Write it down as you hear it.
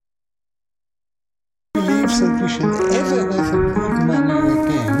that we should ever have a good money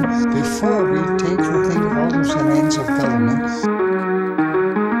again before we take the thing out of the hands of government.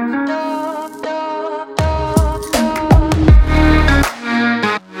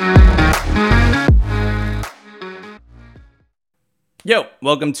 Yo,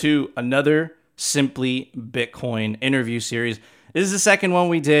 welcome to another Simply Bitcoin interview series. This is the second one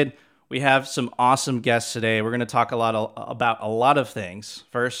we did. We have some awesome guests today. We're going to talk about a lot of things.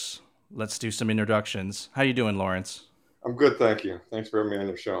 First, let's do some introductions. How you doing, Lawrence? I'm good, thank you. Thanks for having me on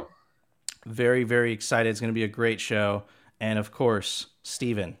your show. Very, very excited. It's going to be a great show. And of course,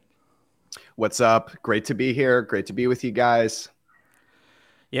 Steven. What's up? Great to be here. Great to be with you guys.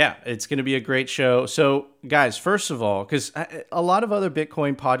 Yeah, it's going to be a great show. So, guys, first of all, because a lot of other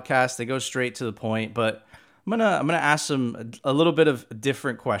Bitcoin podcasts, they go straight to the point, but I'm gonna ask them a little bit of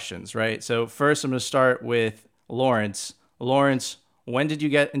different questions, right? So first, I'm gonna start with Lawrence. Lawrence, when did you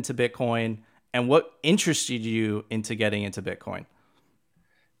get into Bitcoin, and what interested you into getting into Bitcoin?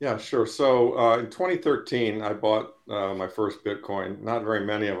 Yeah, sure. So in 2013, I bought my first Bitcoin. Not very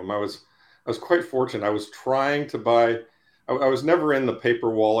many of them. I was quite fortunate. I was trying to buy. I was never in the paper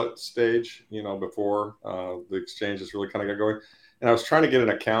wallet stage, before the exchanges really kind of got going, and I was trying to get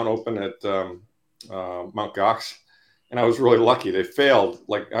an account open at Mt. Gox, and I was really lucky. They failed.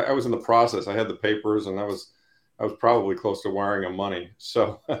 Like I was in the process. I had the papers, and I was probably close to wiring them money.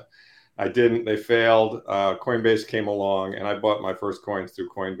 So I didn't. They failed. Coinbase came along, and I bought my first coins through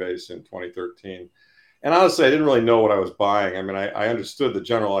Coinbase in 2013. And honestly, I didn't really know what I was buying. I mean, I understood the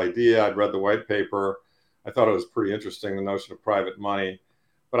general idea. I'd read the white paper. I thought it was pretty interesting, the notion of private money,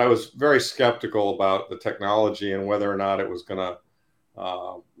 but I was very skeptical about the technology and whether or not it was going to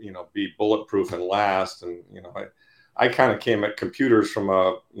be bulletproof and last. And, I kind of came at computers from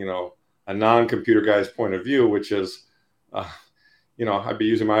a non-computer guy's point of view, which is, I'd be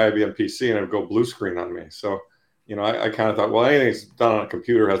using my IBM PC and it would go blue screen on me. So, I kind of thought, well, anything that's done on a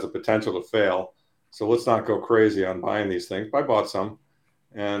computer has the potential to fail. So let's not go crazy on buying these things. But I bought some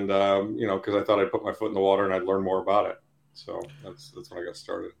and, because I thought I'd put my foot in the water and I'd learn more about it. So that's when I got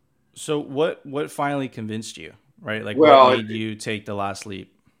started. So what finally convinced you? Right? Like, well, what made you take the last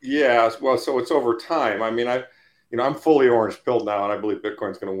leap? Yeah, well, so it's over time. I mean, I'm fully orange pilled now, and I believe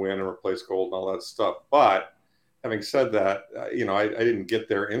Bitcoin's going to win and replace gold and all that stuff. But having said that, I didn't get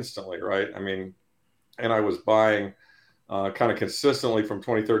there instantly, right? I mean, and I was buying kind of consistently from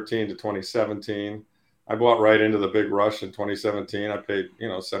 2013 to 2017. I bought right into the big rush in 2017. I paid,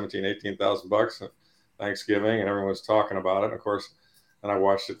 17, 18,000 bucks at Thanksgiving, and everyone was talking about it. And of course, and I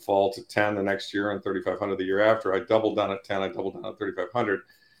watched it fall to 10 the next year and 3,500 the year after. I doubled down at 10. I doubled down at 3,500.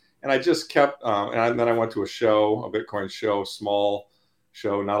 And I just kept, then I went to a Bitcoin show, small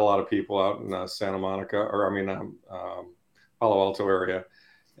show, not a lot of people out in Santa Monica, Palo Alto area.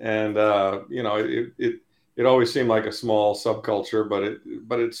 And, it always seemed like a small subculture,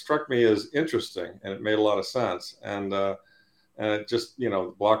 but it struck me as interesting and it made a lot of sense. And it just,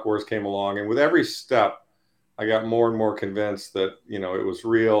 block wars came along. And with every step, I got more and more convinced that, it was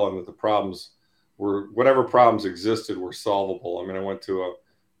real and that the problems whatever problems existed were solvable. I mean, I went to a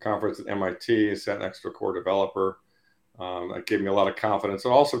conference at MIT, sat next to a core developer. That gave me a lot of confidence. It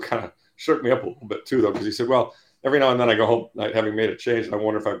also kind of shook me up a little bit too, though, because he said, well, every now and then I go home having made a change and I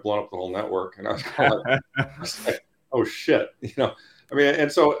wonder if I've blown up the whole network. And I was kind of like, oh shit,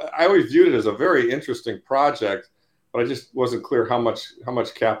 and so I always viewed it as a very interesting project, but I just wasn't clear how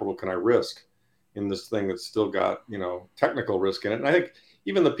much capital can I risk in this thing that's still got, technical risk in it. And I think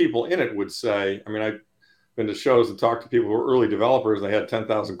even the people in it would say, I mean, I've been to shows and talked to people who were early developers. They had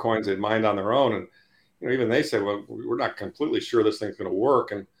 10,000 coins they'd mined on their own. And, even they say, well, we're not completely sure this thing's going to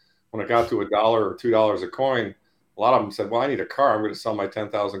work. And when it got to $1 or $2 a coin, a lot of them said, well, I need a car. I'm going to sell my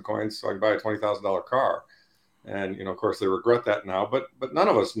 10,000 coins so I can buy a $20,000 car. And, of course, they regret that now. But none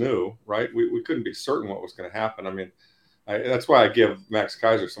of us knew, right? We couldn't be certain what was going to happen. I mean, that's why I give Max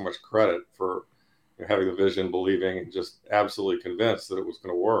Kaiser so much credit for having the vision, believing, and just absolutely convinced that it was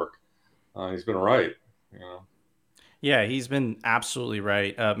going to work. He's been right, Yeah, he's been absolutely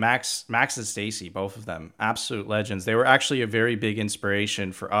right. Max and Stacy, both of them, absolute legends. They were actually a very big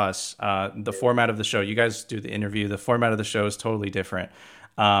inspiration for us. The format of the show, you guys do the interview, the format of the show is totally different.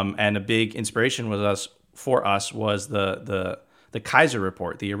 And a big inspiration for us was the Kaiser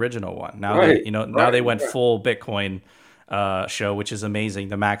report, the original one. Now right, now they went full Bitcoin show, which is amazing,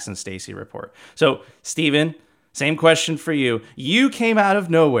 the Max and Stacy report. So, Steven, same question for you. You came out of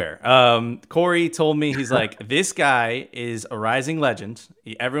nowhere. Corey told me, he's like, this guy is a rising legend.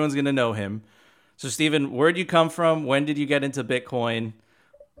 Everyone's going to know him. So, Steven, where'd you come from? When did you get into Bitcoin?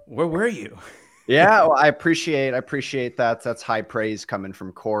 Where were you? Yeah, well, I appreciate that. That's high praise coming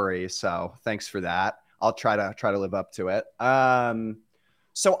from Corey. So thanks for that. I'll try to live up to it.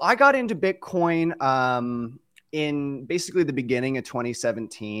 So I got into Bitcoin in basically the beginning of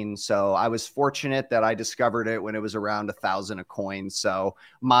 2017. So I was fortunate that I discovered it when it was around 1,000 a coin. So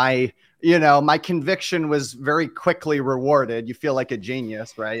my conviction was very quickly rewarded. You feel like a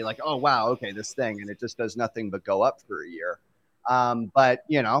genius, right? Like, oh, wow, okay, this thing, and it just does nothing but go up for a year. But,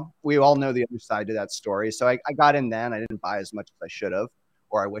 we all know the other side to that story. So I got in then. I didn't buy as much as I should have,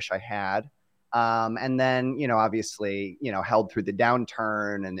 or I wish I had. And then, obviously, held through the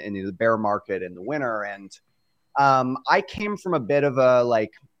downturn and into the bear market in the winter. And I came from a bit of a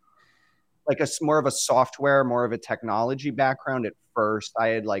more of a software, more of a technology background at first. I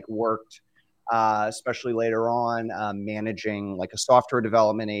had worked, especially later on, managing a software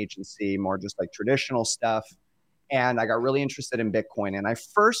development agency, more just traditional stuff. And I got really interested in Bitcoin. And I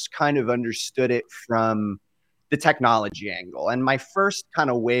first kind of understood it from the technology angle. And my first kind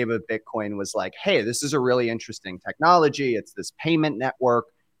of wave of Bitcoin was like, hey, this is a really interesting technology. It's this payment network.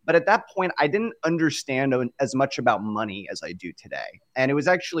 But at that point, I didn't understand as much about money as I do today. And it was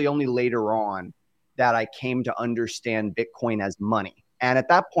actually only later on that I came to understand Bitcoin as money. And at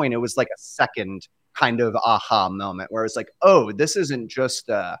that point, it was like a second kind of aha moment where it's like, oh, this isn't just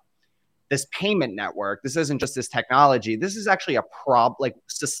this payment network. This isn't just this technology. This is actually a problem.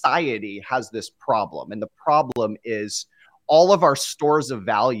 Society has this problem. And the problem is all of our stores of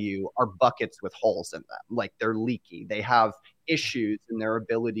value are buckets with holes in them. They're leaky. They have issues in their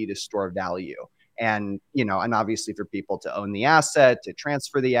ability to store value. And, and obviously for people to own the asset, to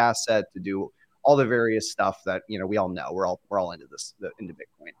transfer the asset, to do all the various stuff that, we all know. We're all into this, into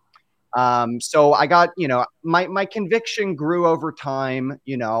Bitcoin. So I got, my conviction grew over time.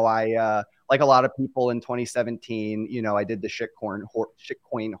 I, like a lot of people in 2017, I did the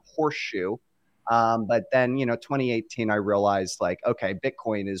shitcoin horseshoe. But then, 2018, I realized okay,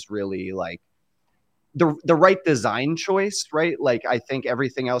 Bitcoin is really the right design choice, right? I think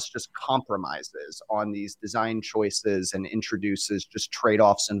everything else just compromises on these design choices and introduces just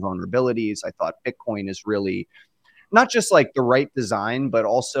trade-offs and vulnerabilities. I thought Bitcoin is really not just the right design, but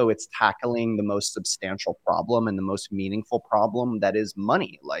also it's tackling the most substantial problem and the most meaningful problem that is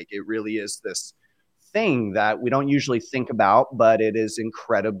money. It really is this thing that we don't usually think about, but it is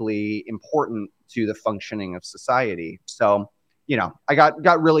incredibly important to the functioning of society. So, I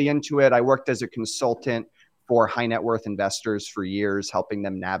got really into it. I worked as a consultant for high net worth investors for years, helping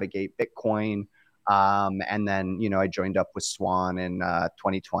them navigate Bitcoin. And then, I joined up with Swan in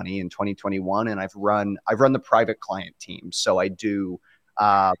 2020 and 2021, and I've run the private client team. So I do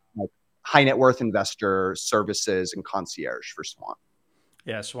high net worth investor services and concierge for Swan.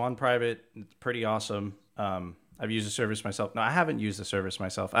 Yeah, Swan Private, pretty awesome. I've used the service myself. No, I haven't used the service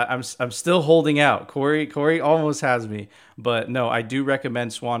myself. I'm still holding out. Corey almost has me, but no, I do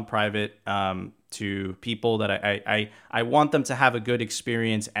recommend Swan Private to people that I want them to have a good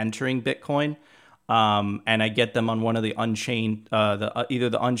experience entering Bitcoin. And I get them on one of the Unchained, either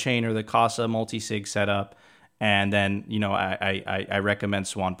the Unchained or the Casa multi-sig setup. And then, I recommend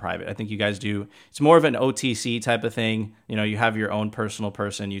Swan Private. I think you guys do. It's more of an OTC type of thing. You have your own personal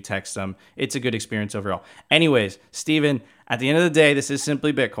person. You text them. It's a good experience overall. Anyways, Steven, at the end of the day, this is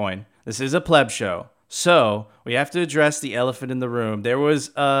simply Bitcoin. This is a pleb show. So we have to address the elephant in the room. There was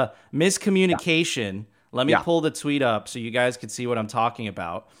a miscommunication. Yeah. Let me pull the tweet up so you guys can see what I'm talking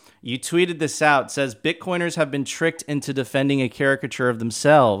about. You tweeted this out. It says, Bitcoiners have been tricked into defending a caricature of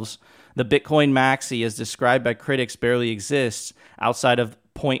themselves. The Bitcoin maxi, as described by critics, barely exists outside of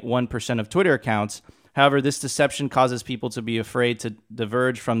 0.1% of Twitter accounts. However, this deception causes people to be afraid to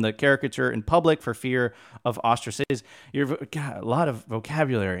diverge from the caricature in public for fear of ostracism. A lot of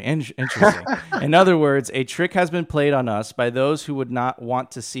vocabulary. Interesting. In other words, a trick has been played on us by those who would not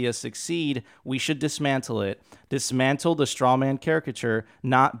want to see us succeed. We should dismantle it. Dismantle the strawman caricature,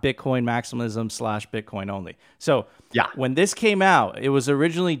 not Bitcoin maximalism / Bitcoin only. So when this came out, it was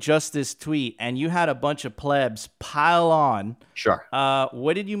originally just this tweet, and you had a bunch of plebs pile on. Sure.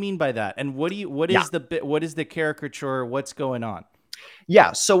 What did you mean by that? And what is the caricature? What's going on?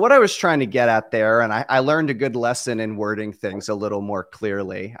 Yeah. So what I was trying to get at there, and I learned a good lesson in wording things a little more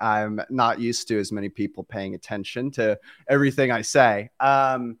clearly. I'm not used to as many people paying attention to everything I say.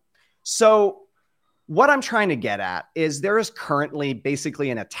 So what I'm trying to get at is there is currently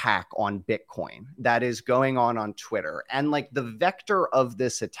basically an attack on Bitcoin that is going on Twitter. And the vector of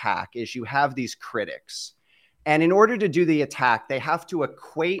this attack is you have these critics. And in order to do the attack, they have to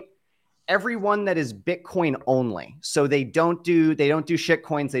equate everyone that is Bitcoin only. So they don't do shit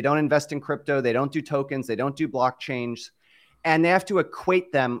coins. They don't invest in crypto. They don't do tokens. They don't do blockchains. and they have to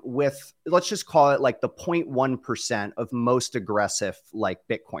equate them with, let's just call it like the 0.1% of most aggressive like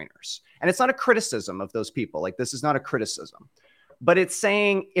Bitcoiners. And it's not a criticism of those people. Like, this is not a criticism, but it's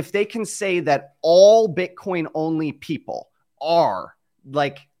saying if they can say that all Bitcoin only people are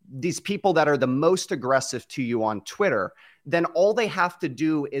like these people that are the most aggressive to you on Twitter, then all they have to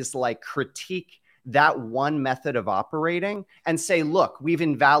do is like critique that one method of operating and say, look, we've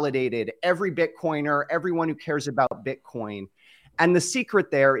invalidated every Bitcoiner, everyone who cares about Bitcoin. And the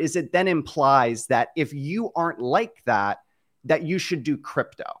secret there is it then implies that if you aren't like that, that you should do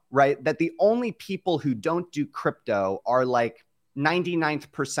crypto, right? That the only people who don't do crypto are like 99th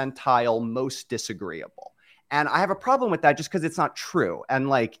percentile most disagreeable. And I have a problem with that just because it's not true. And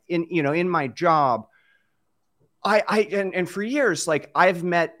like in my job, and for years, like I've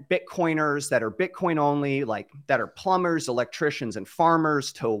met Bitcoiners that are Bitcoin only, like that are plumbers, electricians, and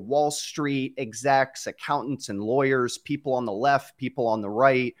farmers, to Wall Street execs, accountants, and lawyers, people on the left, people on the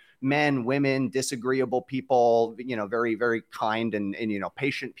right, men, women, disagreeable people, very, very kind and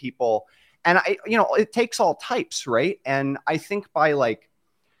patient people. And it takes all types, right? And I think by like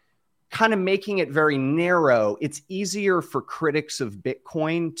kind of making it very narrow, it's easier for critics of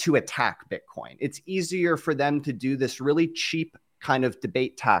Bitcoin to attack Bitcoin. It's easier for them to do this really cheap kind of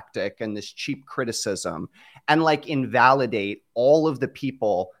debate tactic and this cheap criticism and like invalidate all of the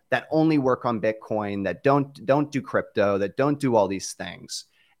people that only work on Bitcoin, that don't do crypto, that don't do all these things.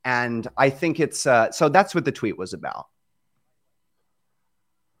 And I think it's so that's what the tweet was about.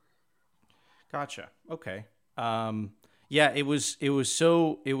 Gotcha. Okay. Yeah, it was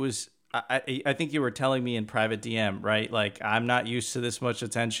I think you were telling me in private DM, right? Like, I'm not used to this much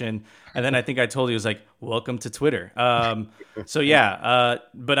attention. And then I think I told you, it was like, welcome to Twitter. So yeah,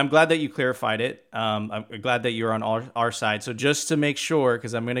 but I'm glad that you clarified it. I'm glad that you're on our side. So just to make sure,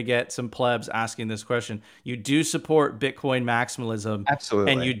 because I'm going to get some plebs asking this question, you do support Bitcoin maximalism.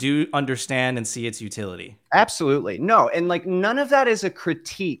 Absolutely. And you do understand and see its utility. Absolutely. No. And like, none of that is a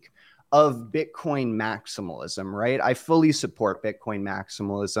critique of Bitcoin maximalism, right? I fully support Bitcoin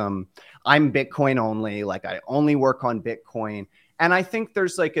maximalism. I'm Bitcoin only, like I only work on Bitcoin. And I think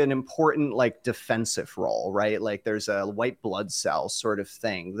there's like an important like defensive role, right? Like there's a white blood cell sort of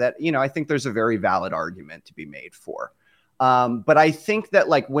thing that, I think there's a very valid argument to be made for. But I think that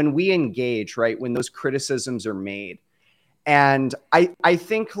like when we engage, right, when those criticisms are made, and I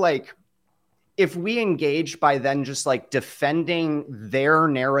think like, if we engage by then just like defending their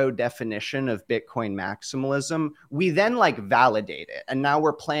narrow definition of Bitcoin maximalism, we then like validate it. And now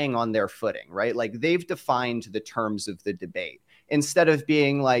we're playing on their footing, right? Like they've defined the terms of the debate instead of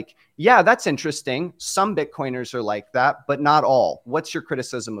being like, yeah, that's interesting. Some Bitcoiners are like that, but not all. What's your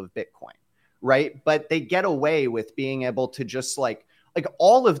criticism of Bitcoin? Right. But they get away with being able to just like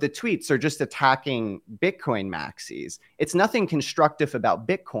all of the tweets are just attacking Bitcoin maxis. It's nothing constructive about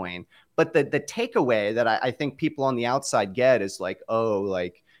Bitcoin. But the takeaway that I think people on the outside get is like, oh,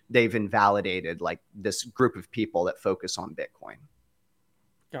 like they've invalidated like this group of people that focus on Bitcoin.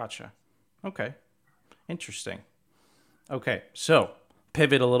 Gotcha. Okay. Interesting. Okay. So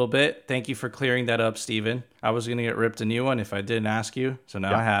pivot a little bit. Thank you for clearing that up, Steven. I was going to get ripped a new one if I didn't ask you. So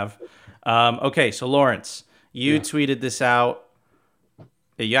now I have. Okay. So Lawrence, you tweeted this out.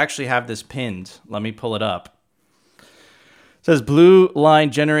 You actually have this pinned. Let me pull it up. It says blue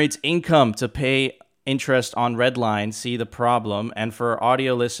line generates income to pay interest on red line. See the problem. And for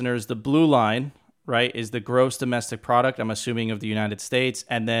audio listeners, the blue line, right, is the gross domestic product, I'm assuming, of the United States.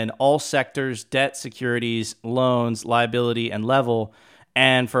 And then all sectors, debt, securities, loans, liability, and level.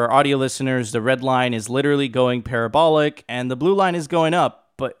 And for our audio listeners, the red line is literally going parabolic and the blue line is going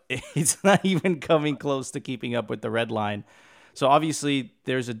up, but it's not even coming close to keeping up with the red line. So obviously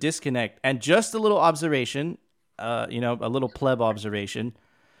there's a disconnect. And just a little observation, a little pleb observation.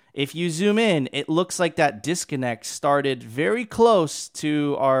 If you zoom in, it looks like that disconnect started very close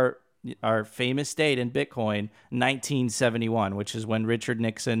to our famous date in Bitcoin, 1971, which is when Richard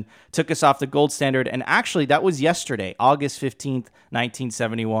Nixon took us off the gold standard. And actually, that was yesterday, August 15th,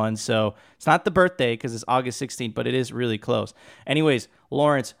 1971. So it's not the birthday because it's August 16th, but it is really close. Anyways,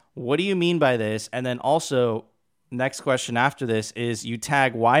 Lawrence, what do you mean by this? And then also, next question after this is you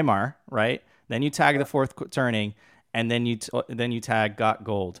tag Weimar, right? Then you tag the fourth turning, and then you tag got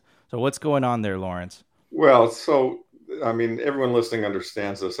gold. So what's going on there, Lawrence? Well, so I mean, everyone listening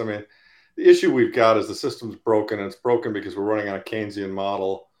understands this. I mean, the issue we've got is the system's broken, and it's broken because we're running on a Keynesian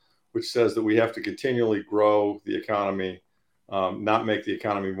model, which says that we have to continually grow the economy, not make the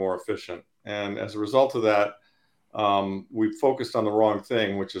economy more efficient. And as a result of that, we've focused on the wrong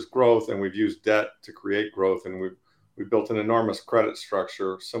thing, which is growth, and we've used debt to create growth, and we've built an enormous credit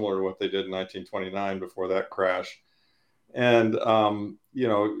structure similar to what they did in 1929 before that crash. And,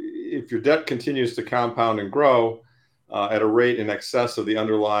 if your debt continues to compound and grow at a rate in excess of the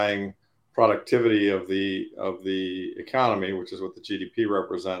underlying productivity of the economy, which is what the GDP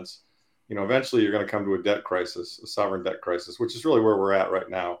represents, eventually you're going to come to a debt crisis, a sovereign debt crisis, which is really where we're at right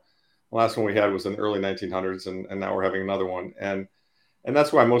now. The last one we had was in the early 1900s, and now we're having another one. And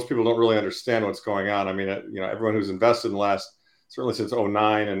that's why most people don't really understand what's going on. I mean, everyone who's invested in the last, certainly since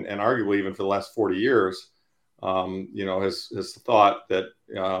 '09 and arguably even for the last 40 years, has thought that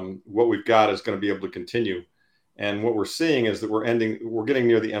what we've got is going to be able to continue. And what we're seeing is that we're getting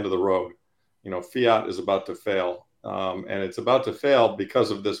near the end of the road. Fiat is about to fail, and it's about to fail because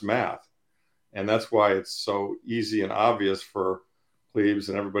of this math. And that's why it's so easy and obvious for plebes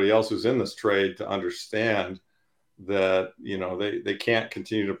and everybody else who's in this trade to understand that, they can't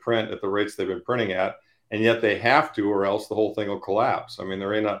continue to print at the rates they've been printing at, and yet they have to, or else the whole thing will collapse. I mean,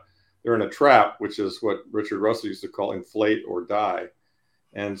 they're in a trap, which is what Richard Russell used to call inflate or die.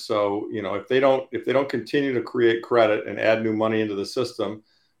 And so, if they don't continue to create credit and add new money into the system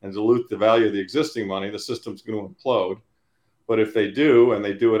and dilute the value of the existing money, the system's going to implode. But if they do, and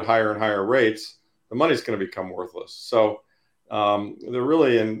they do at higher and higher rates, the money's going to become worthless. So they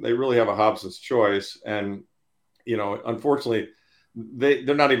really have a Hobson's choice. And, unfortunately,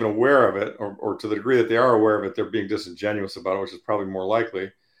 they're not even aware of it, or to the degree that they are aware of it, they're being disingenuous about it, which is probably more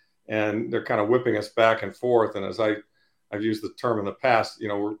likely. And they're kind of whipping us back and forth. And as I've used the term in the past,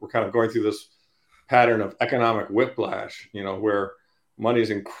 we're kind of going through this pattern of economic whiplash, where money is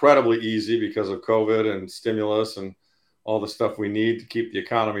incredibly easy because of COVID and stimulus and all the stuff we need to keep the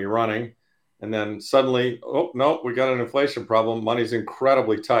economy running. And then suddenly, oh, no, we got an inflation problem. Money's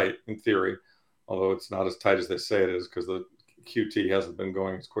incredibly tight in theory, although it's not as tight as they say it is because the QT hasn't been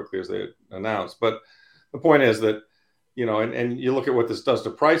going as quickly as they announced. But the point is that, and you look at what this does to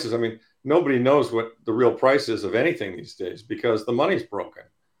prices. I mean, nobody knows what the real price is of anything these days because the money's broken.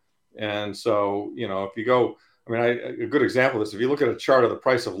 And so, if you go, a good example of this, if you look at a chart of the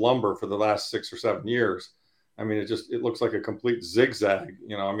price of lumber for the last 6 or 7 years, I mean, it looks like a complete zigzag.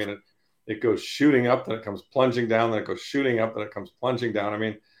 It goes shooting up, then it comes plunging down, then it goes shooting up, then it comes plunging down. I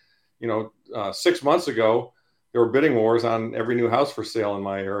mean, 6 months ago, there were bidding wars on every new house for sale in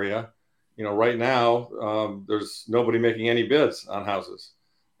my area. Right now, there's nobody making any bids on houses,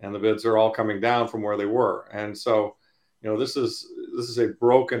 and the bids are all coming down from where they were. And so, this is a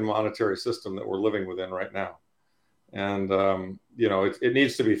broken monetary system that we're living within right now. And, it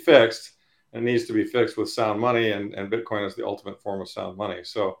needs to be fixed. And it needs to be fixed with sound money, and Bitcoin is the ultimate form of sound money.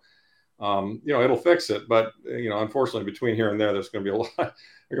 So, it'll fix it. But, unfortunately, between here and there's going to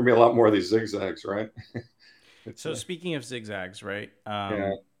be a lot more of these zigzags, right? So speaking of zigzags, right?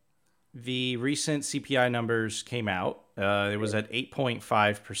 Yeah. The recent CPI numbers came out. It was at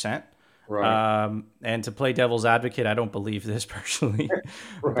 8.5%. Right. And to play devil's advocate, I don't believe this personally,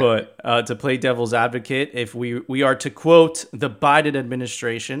 Right. but to play devil's advocate, if we are to quote the Biden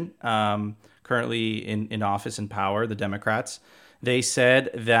administration, currently in office and power, the Democrats, they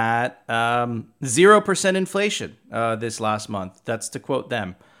said that 0% inflation this last month. That's to quote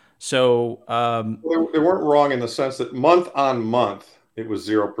them. So They weren't wrong in the sense that month on month, it was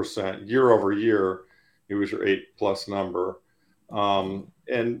 0%. Year over year, it was your 8+ number.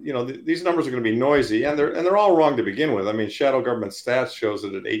 And these numbers are going to be noisy, and they're all wrong to begin with. I mean, shadow government stats shows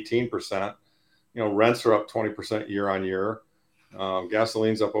it at 18%. Rents are up 20% year on year.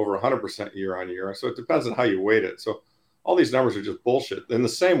 Gasoline's up over 100% year on year. So it depends on how you weight it. So all these numbers are just bullshit. In the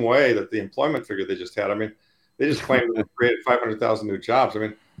same way that the employment figure they just had, I mean, they just claimed they created 500,000 new jobs. I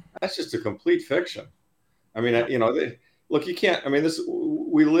mean, that's just a complete fiction. I mean, look, you can't. I mean,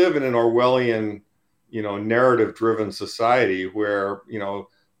 we live in an Orwellian, narrative-driven society where,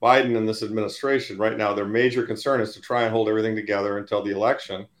 Biden and this administration right now, their major concern is to try and hold everything together until the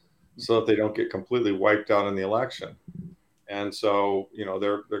election so that they don't get completely wiped out in the election. And so,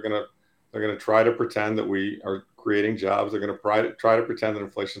 they're going to try to pretend that we are creating jobs. They're going to try to pretend that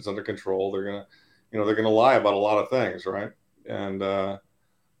inflation's under control. They're going to lie about a lot of things, right? And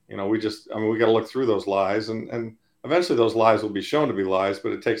we got to look through those lies, and eventually those lies will be shown to be lies,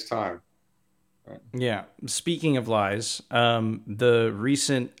 but it takes time. Right? Yeah. Speaking of lies, the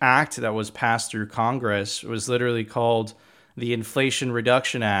recent act that was passed through Congress was literally called the Inflation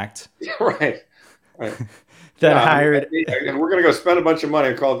Reduction Act. Right. Hired. And we're going to go spend a bunch of money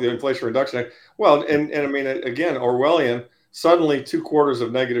and call it the Inflation Reduction Act. Well, and I mean, again, Orwellian, suddenly 2 quarters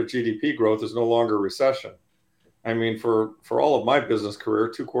of negative GDP growth is no longer a recession. I mean, for all of my business career,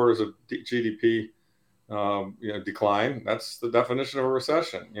 2 quarters of GDP decline, that's the definition of a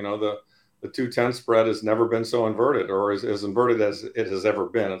recession. The 2-10 spread has never been so inverted, or as inverted as it has ever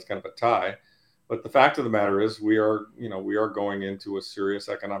been. It's kind of a tie. But the fact of the matter is we are going into a serious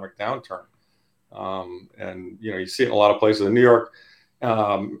economic downturn. And, you see it in a lot of places. The New York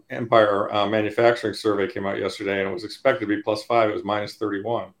Empire Manufacturing Survey came out yesterday, and it was expected to be +5. It was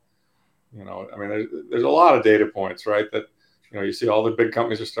 -31. I mean, there's a lot of data points, right? That, you see all the big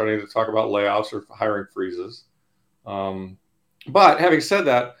companies are starting to talk about layoffs or hiring freezes. But having said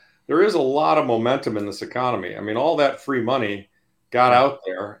that, there is a lot of momentum in this economy. I mean, all that free money got out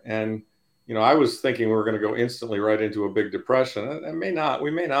there, and I was thinking we were going to go instantly right into a big depression. And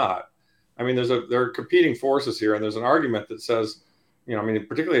we may not. I mean, there are competing forces here, and there's an argument that says, I mean,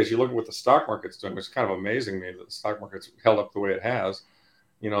 particularly as you look at what the stock market's doing, it's kind of amazing to me that the stock market's held up the way it has.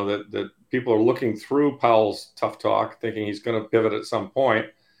 That people are looking through Powell's tough talk, thinking he's going to pivot at some point,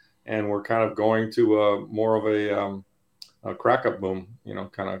 and we're kind of going to more of a crack up boom,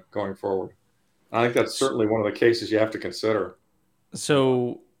 kind of going forward. I think that's certainly one of the cases you have to consider.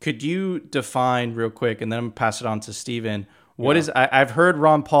 So could you define real quick, and then I'm gonna pass it on to Steven, what is, I've heard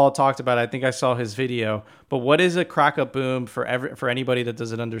Ron Paul talked about it. I think I saw his video, but what is a crack up boom for anybody that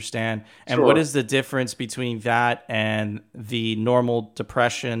doesn't understand? And Sure. What is the difference between that and the normal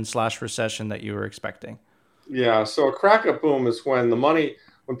depression / recession that you were expecting? Yeah. So a crack up boom is when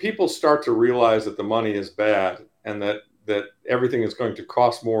people start to realize that the money is bad and that everything is going to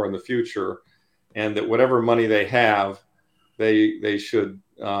cost more in the future, and that whatever money they have, they should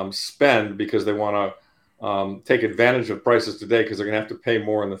spend because they want to take advantage of prices today because they're going to have to pay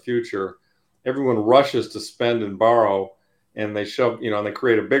more in the future. Everyone rushes to spend and borrow, and they and they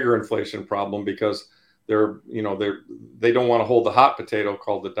create a bigger inflation problem because they don't want to hold the hot potato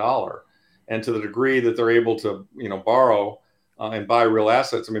called the dollar. And to the degree that they're able to, borrow and buy real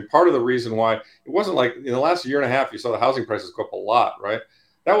assets. I mean, part of the reason why it wasn't like in the last year and a half, you saw the housing prices go up a lot, right?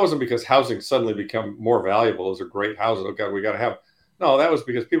 That wasn't because housing suddenly became more valuable. Those are great houses. Oh God, we got to have. No, that was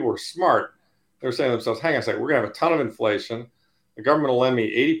because people were smart. They were saying to themselves, hang on a second, we're going to have a ton of inflation. The government will lend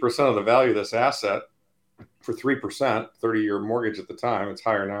me 80% of the value of this asset for 3%, 30-year mortgage at the time. It's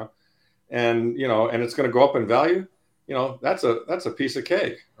higher now. And, and it's going to go up in value. That's a piece of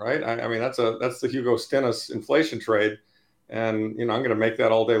cake, right? I mean, that's the Hugo Stennis inflation trade. And, I'm going to make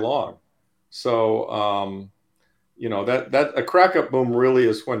that all day long. So, that a crack up boom really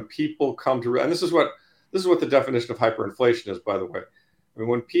is when people come to, and this is what the definition of hyperinflation is, by the way. I mean,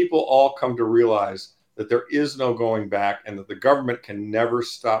 when people all come to realize that there is no going back and that the government can never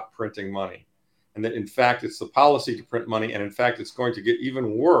stop printing money, and that in fact it's the policy to print money, and in fact it's going to get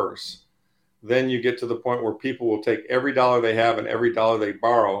even worse, then you get to the point where people will take every dollar they have and every dollar they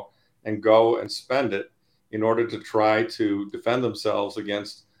borrow and go and spend it in order to try to defend themselves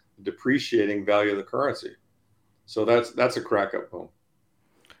against the depreciating value of the currency. So that's a crack up boom.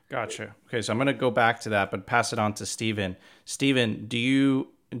 Gotcha. Okay, so I'm going to go back to that, but pass it on to Steven. Steven, do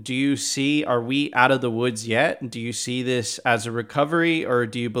you see, are we out of the woods yet? Do you see this as a recovery, or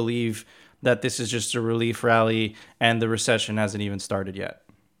do you believe that this is just a relief rally and the recession hasn't even started yet?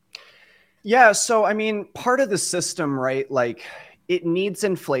 Yeah, so I mean, part of the system, right? Like, it needs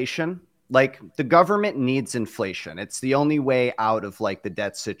inflation. Like, the government needs inflation. It's the only way out of like the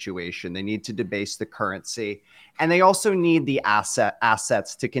debt situation. They need to debase the currency. And they also need the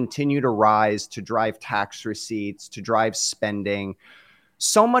assets to continue to rise, to drive tax receipts, to drive spending.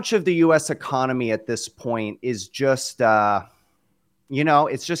 So much of the US economy at this point is just,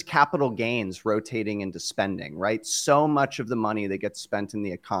 it's just capital gains rotating into spending, right? So much of the money that gets spent in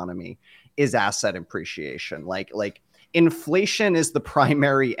the economy is asset appreciation. Like inflation is the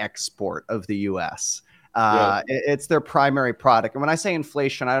primary export of the US. It's their primary product. And when I say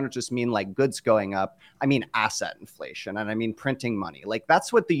inflation, I don't just mean like goods going up. I mean asset inflation, and I mean printing money. Like,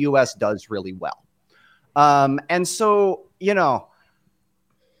 that's what the US does really well. And so,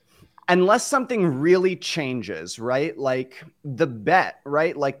 unless something really changes, right? Like the bet,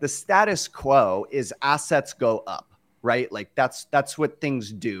 right? Like the status quo is assets go up, right? Like that's what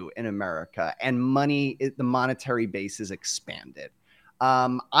things do in America, and money, the monetary base is expanded.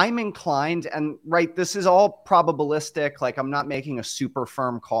 I'm inclined, and right, this is all probabilistic. Like, I'm not making a super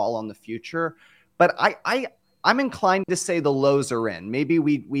firm call on the future, but I'm inclined to say the lows are in. Maybe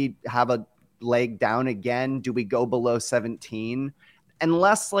we have a leg down again. Do we go below 17?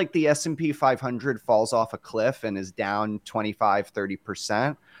 Unless like the S&P 500 falls off a cliff and is down 25,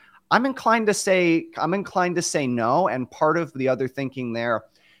 30%, I'm inclined to say no. And part of the other thinking there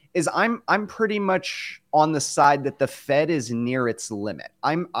is I'm pretty much on the side that the Fed is near its limit.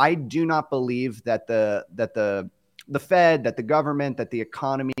 I do not believe that the the Fed, that the government, that the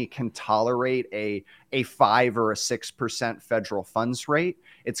economy can tolerate a 5 or a 6% federal funds rate.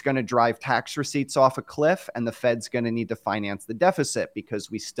 It's going to drive tax receipts off a cliff, and the Fed's going to need to finance the deficit because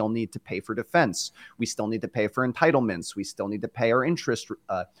we still need to pay for defense. We still need to pay for entitlements. We still need to pay our interest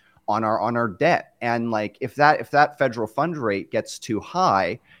on our debt. And like if that federal fund rate gets too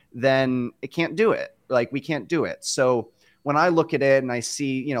high, then it can't do it. Like we can't do it. So when I look at it and I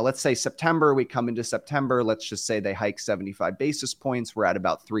see, you know, let's say September, we come into September, let's just say they hike 75 basis points. We're at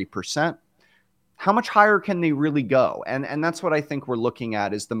about 3%. How much higher can they really go? And that's what I think we're looking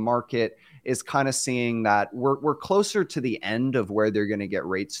at, is the market is kind of seeing that we're closer to the end of where they're going to get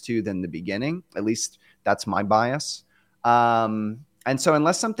rates to than the beginning. At least that's my bias. And so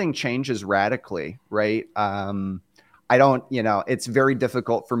unless something changes radically, right, I don't, you know, it's very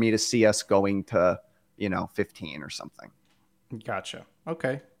difficult for me to see us going to, you know, 15 or something. Gotcha.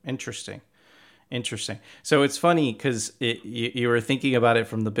 Okay. Interesting. So it's funny because you were thinking about it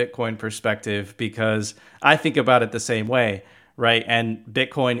from the Bitcoin perspective, because I think about it the same way, right? And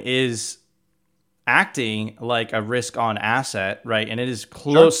Bitcoin is acting like a risk on asset, right? And it is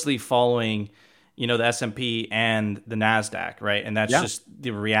closely following, you know, the S&P and the NASDAQ, right? And that's just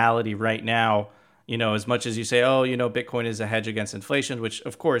the reality right now. You know, as much as you say, oh, you know, Bitcoin is a hedge against inflation, which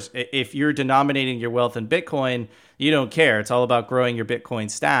of course, if you're denominating your wealth in Bitcoin, you don't care. It's all about growing your Bitcoin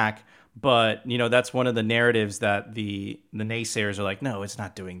stack. But, you know, that's one of the narratives that the naysayers are like, no, it's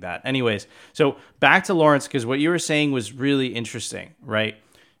not doing that. Anyways, so back to Lawrence, because what you were saying was really interesting, right?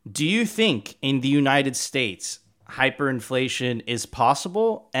 Do you think in the United States, hyperinflation is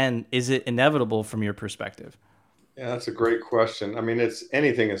possible, and is it inevitable from your perspective? Yeah, that's a great question. I mean,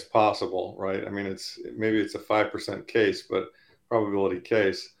 anything is possible, right? I mean, maybe it's a 5% case, but probability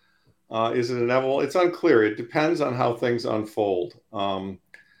case. Is it inevitable? It's unclear. It depends on how things unfold.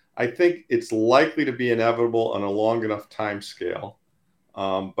 I think it's likely to be inevitable on a long enough time scale,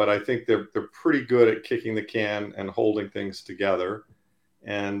 but I think they're pretty good at kicking the can and holding things together,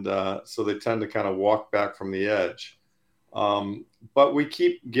 and so they tend to kind of walk back from the edge. But we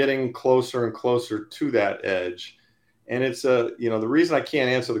keep getting closer and closer to that edge. And it's the reason I can't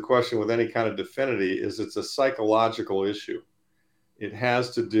answer the question with any kind of definity is it's a psychological issue. It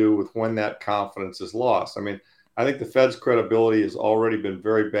has to do with when that confidence is lost. I mean, I think the Fed's credibility has already been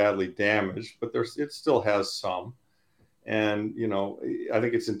very badly damaged, but it still has some. And, you know, I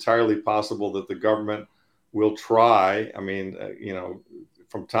think it's entirely possible that the government will try,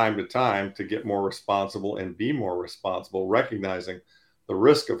 from time to time to get more responsible and be more responsible, recognizing the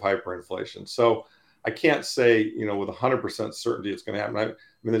risk of hyperinflation. So I can't say, you know, with 100% certainty it's going to happen.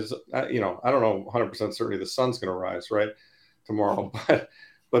 I don't know 100% certainty the sun's going to rise, right, tomorrow.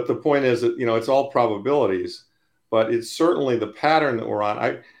 But the point is that, you know, it's all probabilities, but it's certainly the pattern that we're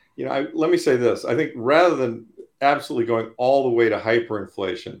on. Let me say this. I think rather than absolutely going all the way to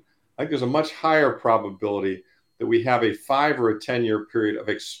hyperinflation, I think there's a much higher probability that we have a 5 or a 10-year period of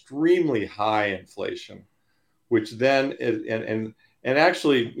extremely high inflation, which then and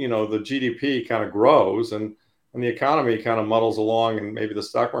actually, you know, the GDP kind of grows and the economy kind of muddles along, and maybe the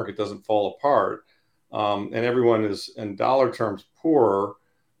stock market doesn't fall apart, and everyone is in dollar terms poorer,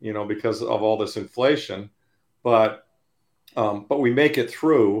 you know, because of all this inflation, but we make it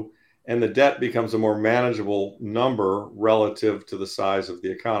through, and the debt becomes a more manageable number relative to the size of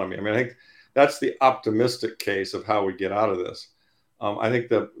the economy. I mean, I think that's the optimistic case of how we get out of this. I think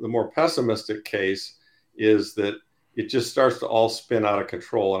the more pessimistic case is that it just starts to all spin out of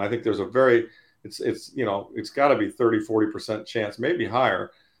control. And I think there's it's got to be 30-40% chance, maybe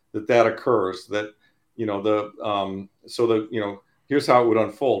higher, that occurs. That, you know, here's how it would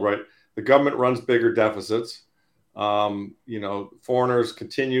unfold, right? The government runs bigger deficits. Foreigners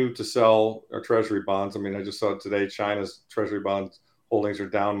continue to sell our treasury bonds. I mean, I just saw today China's treasury bonds holdings are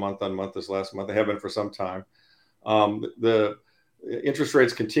down month on month this last month. They have been for some time. The interest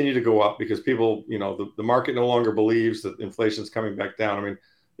rates continue to go up because people, you know, the market no longer believes that inflation is coming back down. I mean,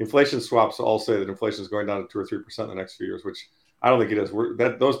 inflation swaps all say that inflation is going down to 2 or 3% in the next few years, which I don't think it is.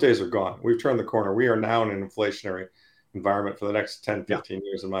 Those days are gone. We've turned the corner. We are now in an inflationary environment for the next 10, 15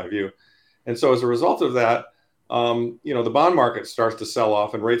 years, in my view. And so as a result of that, the bond market starts to sell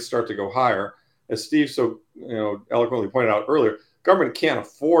off and rates start to go higher. As Steve eloquently pointed out earlier, government can't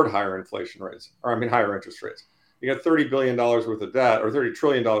afford higher interest rates. You got $30 billion worth of debt, or $30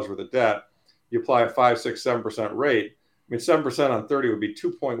 trillion worth of debt. You apply a 5, 6, 7% rate. I mean, 7% on 30 would be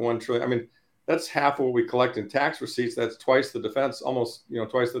 2.1 trillion. I mean, that's half of what we collect in tax receipts. That's twice the defense, almost,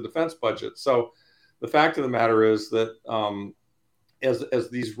 twice the defense budget. So the fact of the matter is that as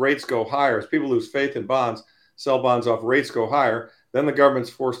these rates go higher, as people lose faith in bonds, sell bonds off, rates go higher, then the government's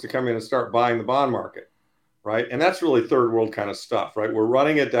forced to come in and start buying the bond market. right? And that's really third world kind of stuff, right? We're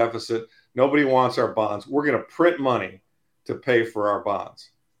running a deficit. Nobody wants our bonds. We're going to print money to pay for our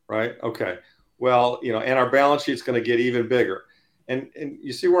bonds, right? Okay. Well, and our balance sheet's going to get even bigger. And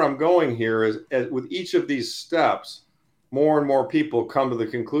you see where I'm going here is with each of these steps, more and more people come to the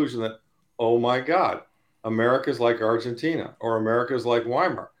conclusion that, oh my God, America's like Argentina or America's like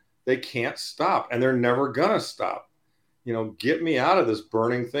Weimar. They can't stop and they're never going to stop. Get me out of this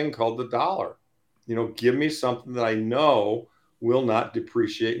burning thing called the dollar. Give me something that I know will not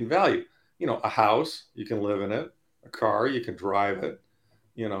depreciate in value. A house, you can live in it. A car, you can drive it.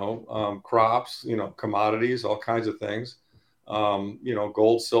 Crops, commodities, all kinds of things.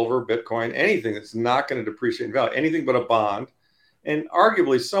 Gold, silver, Bitcoin, anything that's not going to depreciate in value, anything but a bond, and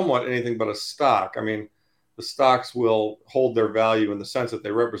arguably somewhat anything but a stock. I mean, the stocks will hold their value in the sense that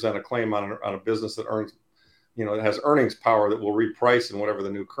they represent a claim on a business that earns, that has earnings power that will reprice in whatever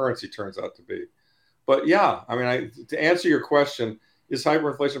the new currency turns out to be. But yeah, I mean, to answer your question, is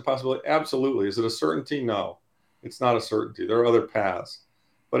hyperinflation a possibility? Absolutely. Is it a certainty? No, it's not a certainty. There are other paths,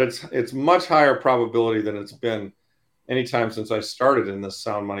 but it's much higher probability than it's been anytime since I started in this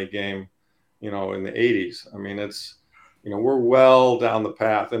sound money game, in the 80s. I mean, we're well down the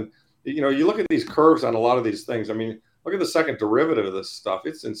path. And, you look at these curves on a lot of these things. I mean, look at the second derivative of this stuff.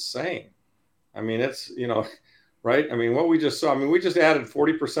 It's insane. I mean, it's, right. I mean, what we just saw, we just added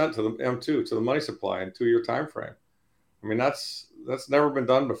 40% to the M2, to the money supply in a 2-year time frame. I mean, that's never been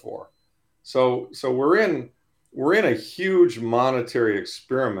done before. So we're in a huge monetary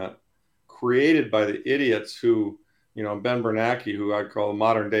experiment created by the idiots who, Ben Bernanke, who I call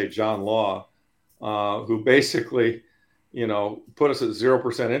modern day John Law, who basically, put us at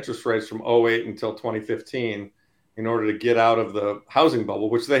 0% interest rates from 2008 until 2015 in order to get out of the housing bubble,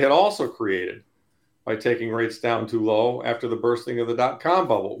 which they had also created by taking rates down too low after the bursting of the dot-com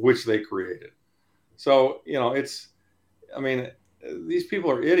bubble, which they created. So, these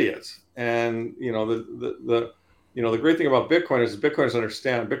people are idiots. And, the great thing about Bitcoin is Bitcoiners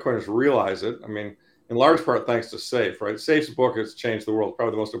understand, Bitcoiners realize it. I mean, in large part, thanks to Safe, right? Safe's book has changed the world,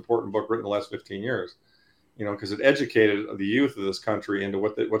 probably the most important book written in the last 15 years, because it educated the youth of this country into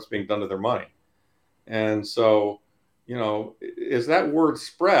what's being done to their money. And so, as that word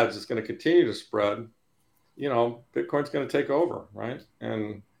spreads, it's going to continue to spread, Bitcoin's going to take over, right?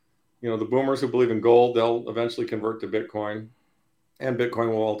 And, the boomers who believe in gold, they'll eventually convert to Bitcoin, and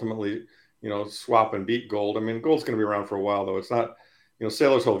Bitcoin will ultimately, swap and beat gold. I mean, gold's going to be around for a while, though. It's not,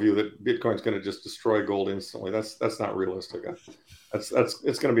 Saylor's whole view that Bitcoin's going to just destroy gold instantly. That's not realistic. It's going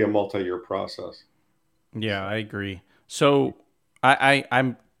to be a multi-year process. Yeah, I agree. So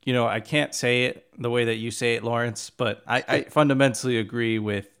I'm, I can't say it the way that you say it, Lawrence, but I fundamentally agree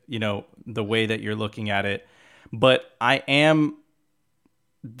with, the way that you're looking at it. But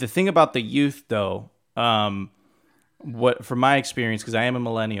the thing about the youth though, from my experience, because I am a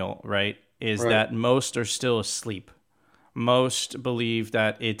millennial, right, is that most are still asleep. Most believe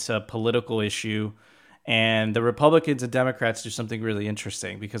that it's a political issue, and the Republicans and Democrats do something really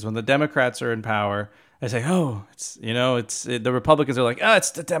interesting, because when the Democrats are in power, they say, "Oh, the Republicans are like,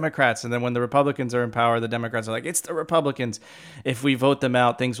 it's the Democrats," and then when the Republicans are in power, the Democrats are like, "It's the Republicans. If we vote them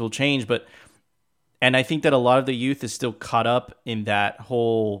out, things will change." And I think that a lot of the youth is still caught up in that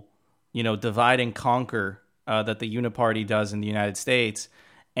whole, divide and conquer that the Uniparty does in the United States,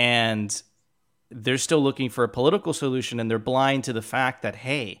 and they're still looking for a political solution, and they're blind to the fact that,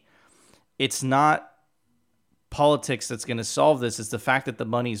 hey, it's not politics that's going to solve this. It's the fact that the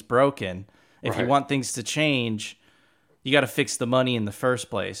money's broken. If you want things to change, you got to fix the money in the first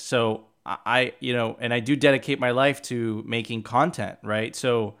place. So I do dedicate my life to making content, right?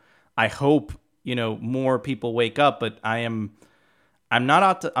 So I hope, more people wake up, but I'm not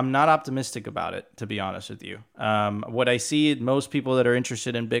optimistic about it, to be honest with you. What I see, most people that are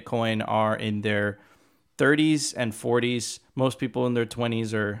interested in Bitcoin are in their 30s and 40s. Most people in their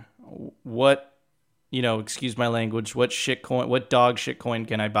 20s are, excuse my language, what dog shit coin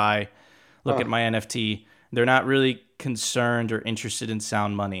can I buy? Look at my NFT. They're not really concerned or interested in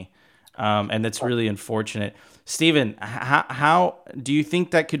sound money. And that's really unfortunate. Stephen, how do you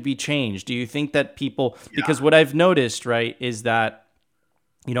think that could be changed? Do you think that people, because what I've noticed, right, is that,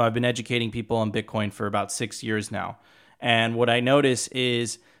 I've been educating people on Bitcoin for about 6 years now. And what I notice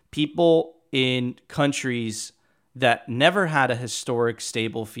is people in countries that never had a historic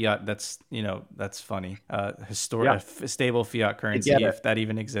stable fiat, that's funny, stable fiat currency, if that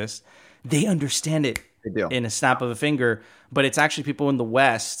even exists, they understand it in a snap of a finger. But it's actually people in the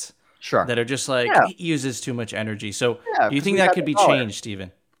West that are just like, it uses too much energy. So do you think that could be changed,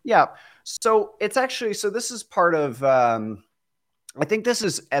 Stephen? Yeah. So it's actually, this is part of I think this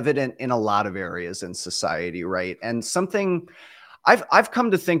is evident in a lot of areas in society, right? And something I've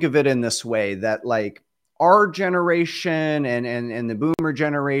come to think of it in this way, that like our generation and the boomer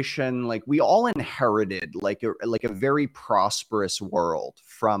generation, like we all inherited like a very prosperous world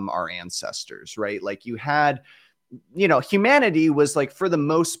from our ancestors, right? Like you had, humanity was like for the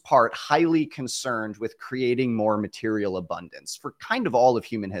most part highly concerned with creating more material abundance for kind of all of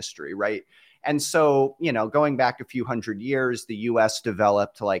human history, right? And so, going back a few hundred years, the US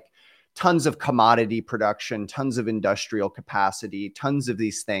developed like tons of commodity production, tons of industrial capacity, tons of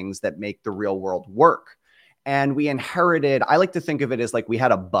these things that make the real world work. And we inherited, I like to think of it as like we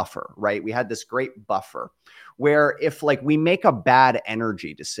had a buffer, right? We had this great buffer where if like we make a bad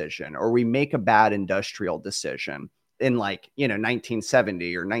energy decision or we make a bad industrial decision in like,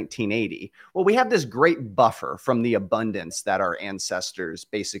 1970 or 1980, well, we have this great buffer from the abundance that our ancestors,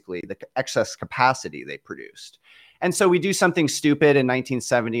 basically the excess capacity they produced. And so we do something stupid in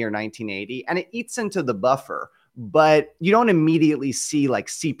 1970 or 1980 and it eats into the buffer, but you don't immediately see like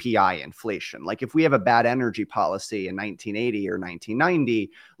CPI inflation. Like if we have a bad energy policy in 1980 or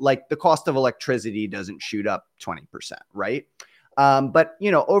 1990, like the cost of electricity doesn't shoot up 20%, right? But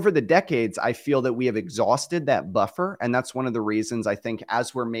over the decades, I feel that we have exhausted that buffer. And that's one of the reasons I think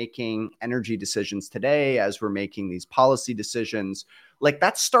as we're making energy decisions today, as we're making these policy decisions, like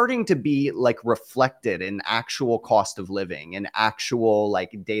that's starting to be like reflected in actual cost of living and actual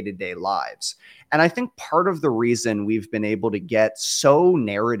like day-to-day lives. And I think part of the reason we've been able to get so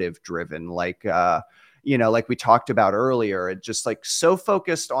narrative driven, like we talked about earlier, it just like so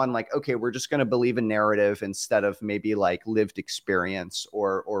focused on like, okay, we're just going to believe a narrative instead of maybe like lived experience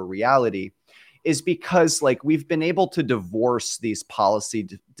or reality, is because like we've been able to divorce these policy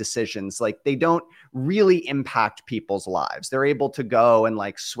decisions. Like they don't really impact people's lives. They're able to go and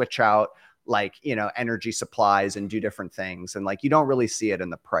like switch out like, energy supplies and do different things. And like, you don't really see it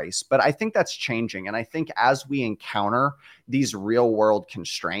in the price, but I think that's changing. And I think as we encounter these real world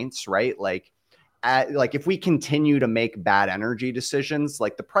constraints, right? Like if we continue to make bad energy decisions,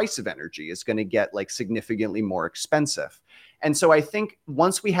 like the price of energy is going to get like significantly more expensive. And so I think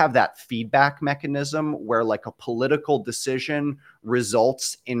once we have that feedback mechanism where like a political decision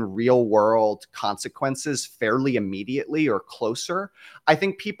results in real world consequences fairly immediately or closer, I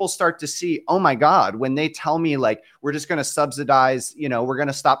think people start to see, oh my God, when they tell me like, we're just going to subsidize, we're going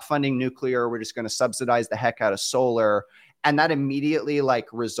to stop funding nuclear, we're just going to subsidize the heck out of solar. And that immediately like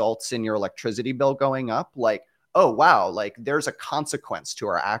results in your electricity bill going up. Like, oh, wow, like there's a consequence to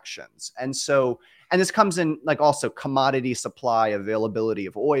our actions. And so, and this comes in like also commodity supply, availability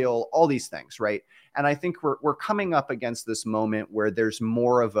of oil, all these things, right? And I think we're coming up against this moment where there's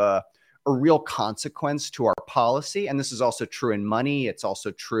more of a real consequence to our policy. And this is also true in money. It's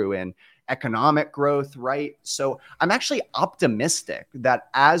also true in economic growth, right? So I'm actually optimistic that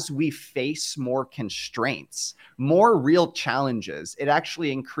as we face more constraints, more real challenges, it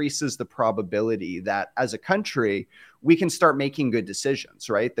actually increases the probability that as a country, we can start making good decisions,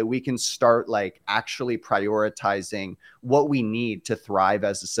 right? That we can start like actually prioritizing what we need to thrive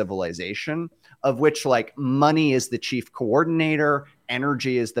as a civilization, of which like money is the chief coordinator,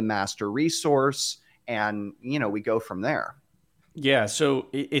 energy is the master resource, and, we go from there. Yeah, so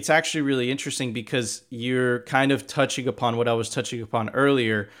it's actually really interesting because you're kind of touching upon what I was touching upon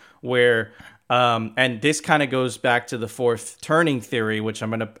earlier, where, and this kind of goes back to the fourth turning theory, which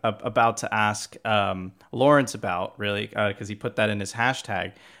I'm about to ask Lawrence about, really, because he put that in his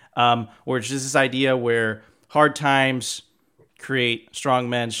hashtag, where it's just this idea where hard times create strong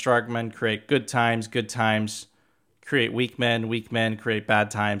men create good times create weak men create bad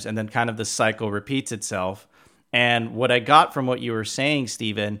times, and then kind of the cycle repeats itself. And what I got from what you were saying,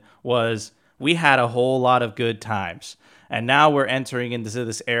 Stephen, was we had a whole lot of good times. And now we're entering into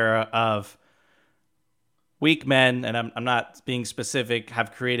this era of weak men, and I'm not being specific,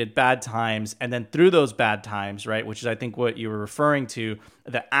 have created bad times. And then through those bad times, right, which is I think what you were referring to,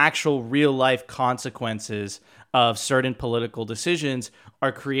 the actual real life consequences of certain political decisions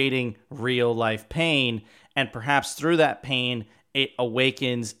are creating real life pain. And perhaps through that pain, it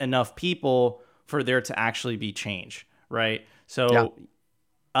awakens enough people for there to actually be change, right? So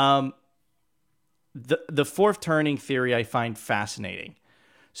the fourth turning theory I find fascinating.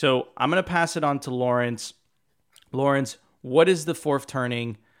 So I'm going to pass it on to Lawrence. Lawrence, what is the fourth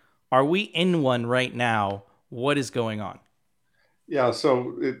turning? Are we in one right now? What is going on? Yeah,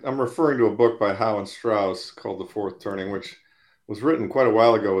 so I'm referring to a book by Howe and Strauss called The Fourth Turning, which was written quite a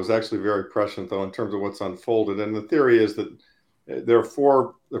while ago. It was actually very prescient, though, in terms of what's unfolded. And the theory is that there are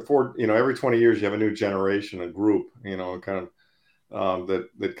four, every 20 years you have a new generation, a group, kind of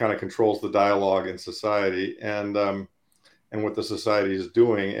that kind of controls the dialogue in society. And and what the society is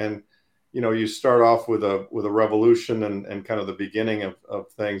doing. And you start off with a revolution and kind of the beginning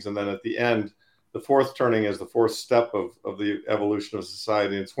of things, and then at the end, the fourth turning is the fourth step of the evolution of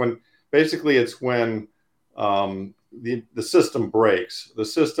society. It's when the system breaks. The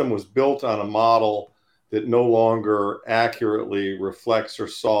system was built on a model that no longer accurately reflects or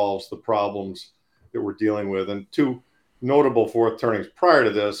solves the problems that we're dealing with. And two notable fourth turnings prior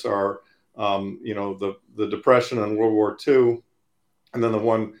to this are, the Depression and World War II, and then the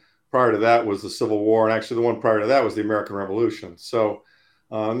one prior to that was the Civil War, and actually the one prior to that was the American Revolution. So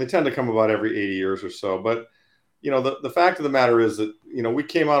they tend to come about every 80 years or so. But the fact of the matter is that we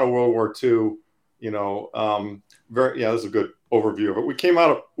came out of World War II. This is a good overview of it. We came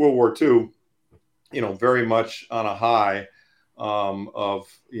out of World War II, very much on a high of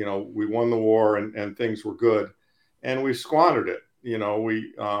we won the war and things were good, and we squandered it.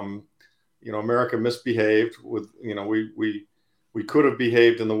 America misbehaved with we could have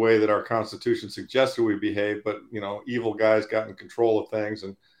behaved in the way that our Constitution suggested we behave, but evil guys got in control of things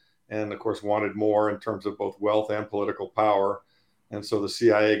and of course wanted more in terms of both wealth and political power. And so the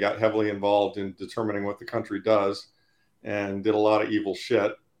CIA got heavily involved in determining what the country does and did a lot of evil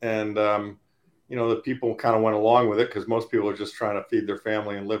shit. And, the people kind of went along with it because most people are just trying to feed their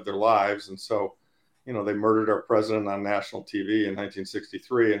family and live their lives. And so, they murdered our president on national TV in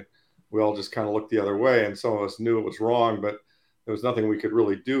 1963, and we all just kind of looked the other way. And some of us knew it was wrong, but there was nothing we could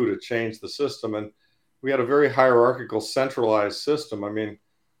really do to change the system. And we had a very hierarchical, centralized system. I mean,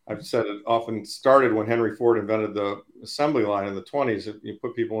 I've said it often started when Henry Ford invented the assembly line in the 20s. You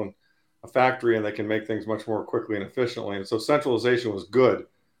put people in a factory and they can make things much more quickly and efficiently. And so centralization was good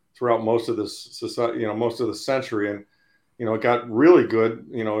throughout most of this society, most of the century. And, it got really good,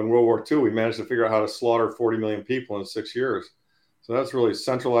 in World War II. We managed to figure out how to slaughter 40 million people in 6 years. So that's really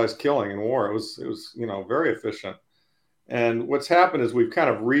centralized killing in war. It was very efficient. And what's happened is we've kind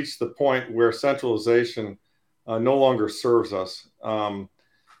of reached the point where centralization no longer serves us.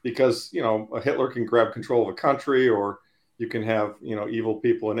 Because a Hitler can grab control of a country, or you can have evil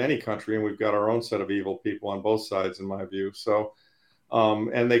people in any country, and we've got our own set of evil people on both sides, in my view. So,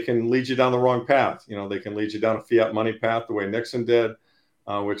 and they can lead you down the wrong path. They can lead you down a fiat money path, the way Nixon did,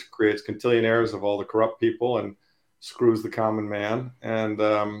 which creates quintillionaires of all the corrupt people and screws the common man. And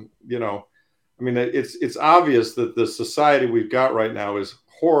it's obvious that the society we've got right now is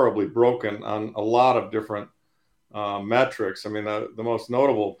horribly broken on a lot of different metrics. I mean, the most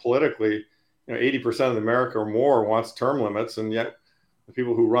notable politically, 80% of America or more wants term limits, and yet the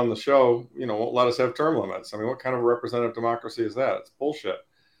people who run the show, won't let us have term limits. I mean, what kind of representative democracy is that? It's bullshit.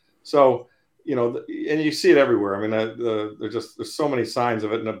 So, and you see it everywhere. I mean, there's so many signs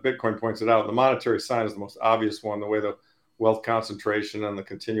of it, and Bitcoin points it out. The monetary sign is the most obvious one, the way the wealth concentration and the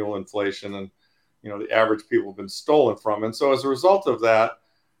continual inflation and, the average people have been stolen from. And so as a result of that,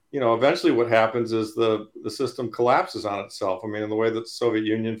 eventually what happens is the system collapses on itself. I mean, in the way that the Soviet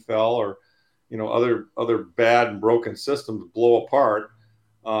Union fell, or, other bad and broken systems blow apart.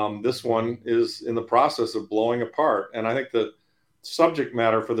 This one is in the process of blowing apart. And I think the subject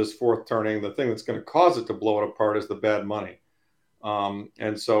matter for this fourth turning, the thing that's going to cause it to blow it apart, is the bad money.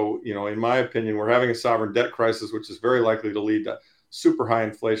 And so, in my opinion, we're having a sovereign debt crisis, which is very likely to lead to super high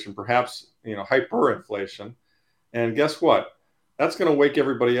inflation, perhaps, hyperinflation. And guess what? That's going to wake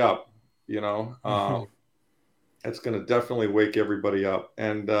everybody up, It's going to definitely wake everybody up.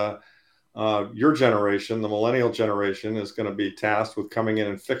 And your generation, the millennial generation, is going to be tasked with coming in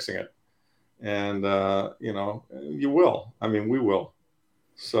and fixing it. And, you will. I mean, we will.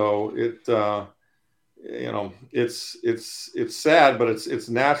 So it's sad, but it's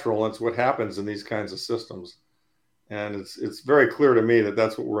natural. It's what happens in these kinds of systems. And it's very clear to me that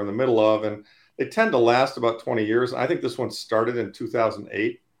that's what we're in the middle of. And they tend to last about 20 years. I think this one started in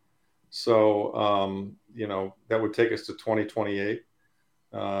 2008. So, that would take us to 2028.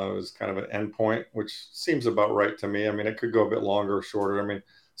 It was kind of an endpoint, which seems about right to me. I mean, it could go a bit longer or shorter. I mean,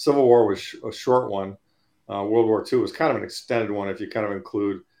 Civil War was a short one. World War II was kind of an extended one if you kind of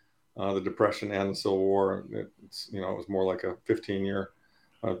include the Depression and the Civil War. It was more like a 15-year,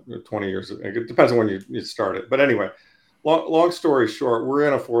 20 years. It depends on when you start it. But anyway, long story short, we're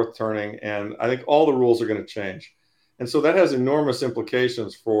in a fourth turning, and I think all the rules are going to change. And so that has enormous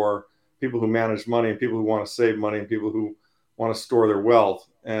implications for people who manage money and people who want to save money and people who want to store their wealth.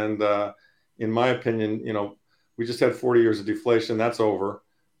 And in my opinion, we just had 40 years of deflation. That's over.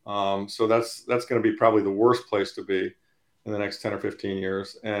 So that's going to be probably the worst place to be in the next 10 or 15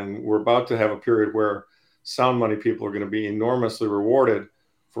 years. And we're about to have a period where sound money people are going to be enormously rewarded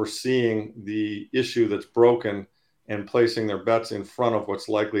for seeing the issue that's broken and placing their bets in front of what's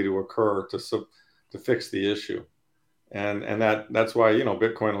likely to occur to fix the issue. that's why,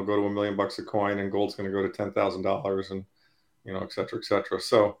 Bitcoin will go to $1 million a coin, and gold's going to go to $10,000, and et cetera, et cetera.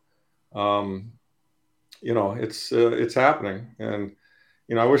 So, it's happening, and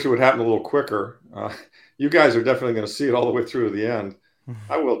I wish it would happen a little quicker. You guys are definitely going to see it all the way through to the end.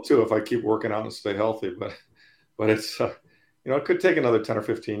 I will too if I keep working out and stay healthy. But it's it could take another 10 or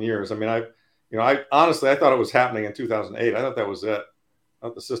 15 years. I mean, I honestly I thought it was happening in 2008. I thought that was it. I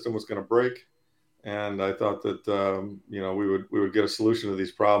thought the system was going to break, and I thought that we would get a solution to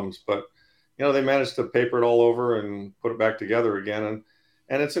these problems. But they managed to paper it all over and put it back together again,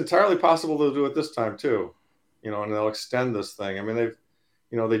 and it's entirely possible to do it this time too. And they'll extend this thing. I mean,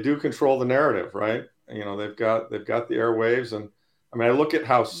 they do control the narrative, right? They've got the airwaves, and I mean, I look at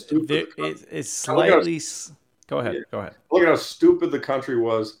how stupid it's slightly. Go ahead. Look at how stupid the country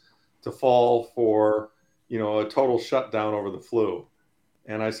was to fall for, a total shutdown over the flu.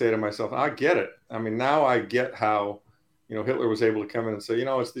 And I say to myself, I get it. I mean, now I get how, Hitler was able to come in and say,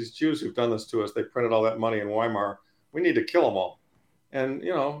 it's these Jews who've done this to us. They printed all that money in Weimar. We need to kill them all. And,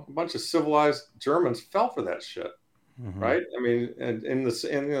 a bunch of civilized Germans fell for that shit. Mm-hmm. Right. I mean, and in the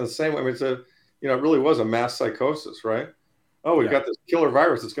same way, I mean, it's it really was a mass psychosis, right? Oh, we've got this killer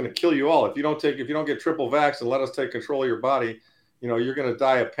virus that's going to kill you all. If you don't get triple vax and let us take control of your body, you're going to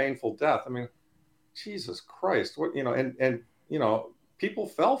die a painful death. I mean, Jesus Christ, what, and people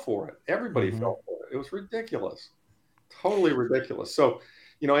fell for it. Everybody fell for it. It was ridiculous, totally ridiculous. So,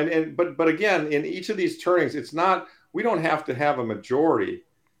 but again, in each of these turnings, it's not, we don't have to have a majority.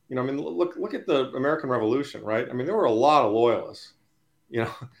 I mean, look at the American Revolution, right? I mean, there were a lot of loyalists. The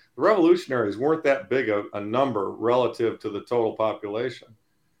revolutionaries weren't that big a number relative to the total population.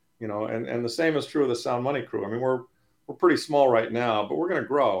 And the same is true of the Sound Money crew. I mean, we're pretty small right now, but we're going to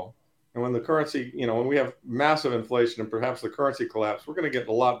grow. And when the currency, when we have massive inflation and perhaps the currency collapse, we're going to get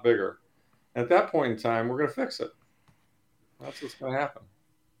a lot bigger. And at that point in time, we're going to fix it. That's what's going to happen.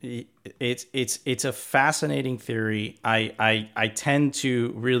 It's a fascinating theory. I tend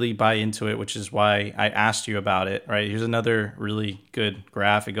to really buy into it, which is why I asked you about it. Right, here's another really good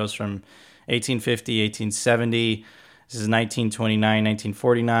graph. It goes from 1850, 1870. This is 1929,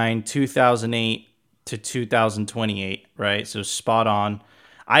 1949, 2008 to 2028. Right, so spot on.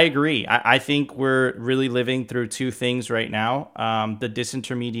 I agree. I think we're really living through two things right now: the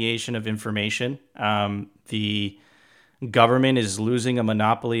disintermediation of information, the government is losing a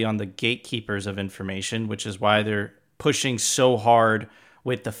monopoly on the gatekeepers of information, which is why they're pushing so hard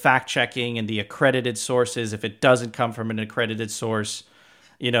with the fact checking and the accredited sources. If it doesn't come from an accredited source,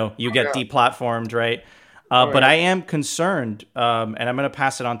 you get deplatformed, right? But I am concerned, and I'm going to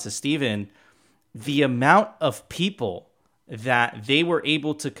pass it on to Steven, the amount of people that they were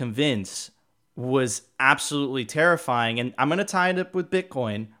able to convince was absolutely terrifying. And I'm going to tie it up with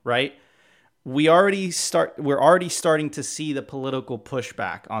Bitcoin, right? We're already starting to see the political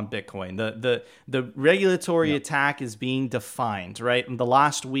pushback on Bitcoin. The regulatory attack is being defined, right? In the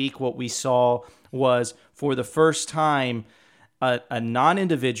last week, what we saw was, for the first time, a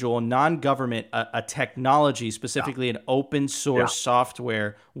non-individual, non-government, a technology, specifically an open source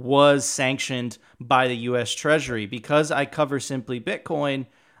software, was sanctioned by the U.S. Treasury. Because I cover Simply Bitcoin,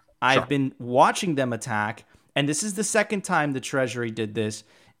 I've been watching them attack, and this is the second time the Treasury did this.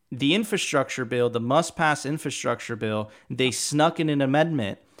 The infrastructure bill, the must-pass infrastructure bill, they snuck in an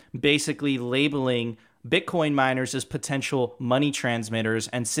amendment basically labeling Bitcoin miners as potential money transmitters,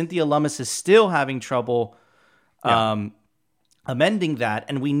 and Cynthia Lummis is still having trouble amending that.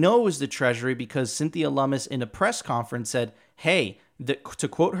 And we know it was the Treasury because Cynthia Lummis in a press conference said, hey, to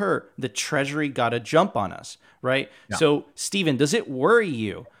quote her, the Treasury got a jump on us, right? Yeah. So, Stephen, does it worry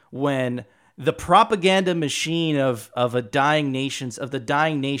you when the propaganda machine of the dying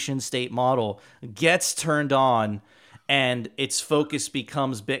nation state model gets turned on and its focus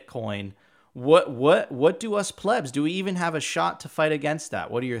becomes Bitcoin? What do us plebs? Do we even have a shot to fight against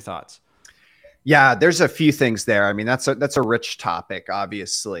that? What are your thoughts? Yeah, there's a few things there. I mean, that's a rich topic,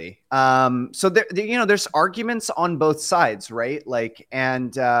 obviously. So there's arguments on both sides, right? Like,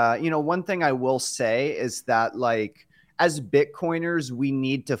 and one thing I will say is that, like, as Bitcoiners, we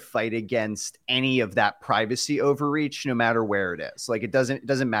need to fight against any of that privacy overreach, no matter where it is. Like, it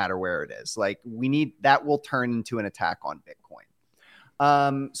doesn't matter where it is. Like, that will turn into an attack on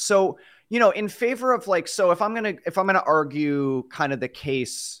Bitcoin. So, in favor of, like, so if I'm gonna argue kind of the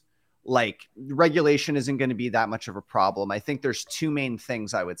case like regulation isn't going to be that much of a problem. I think there's two main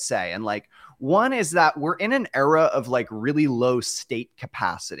things I would say. And like, one is that we're in an era of like really low state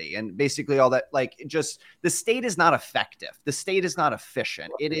capacity, and basically all that, like, just the state is not effective. The state is not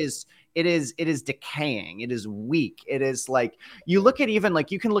efficient. It is decaying. It is weak. It is like, you look at, even like,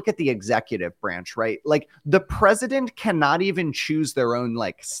 you can look at the executive branch, right? Like the president cannot even choose their own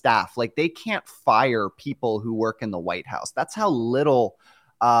like staff. Like they can't fire people who work in the White House. That's how little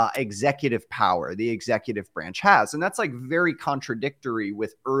executive power the executive branch has. And that's like very contradictory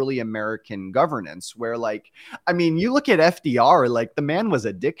with early American governance, where like, I mean, you look at FDR, like the man was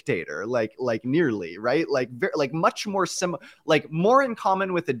a dictator, like nearly, right? Like much more like more in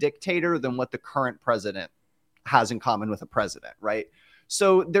common with a dictator than what the current president has in common with a president, right?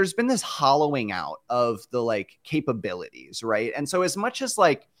 So there's been this hollowing out of the like capabilities, right? And so as much as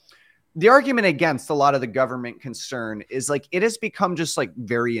like, the argument against a lot of the government concern is like, it has become just like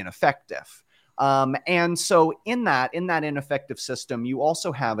very ineffective. And so in that ineffective system, you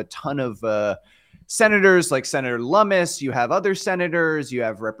also have a ton of senators like Senator Lummis, you have other senators, you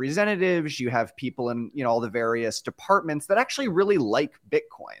have representatives, you have people in, you know, all the various departments that actually really like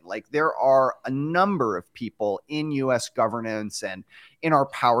Bitcoin. Like there are a number of people in US governance and in our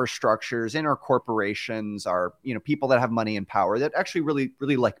power structures, in our corporations, our, you know, people that have money and power that actually really,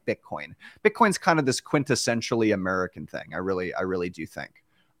 really like Bitcoin. Bitcoin's kind of this quintessentially American thing. I really do think.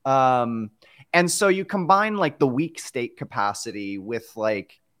 And so you combine like the weak state capacity with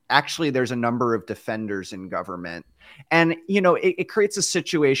like, actually there's a number of defenders in government, and you know it creates a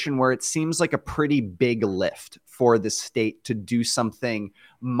situation where it seems like a pretty big lift for the state to do something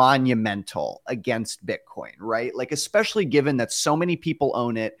monumental against Bitcoin, right? Like especially given that so many people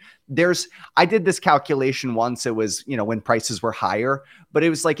own it. I did this calculation once, it was, you know, when prices were higher, but it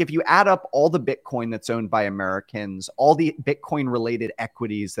was like, if you add up all the Bitcoin that's owned by Americans, all the Bitcoin related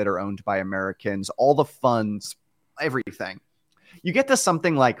equities that are owned by Americans, all the funds, everything, you get to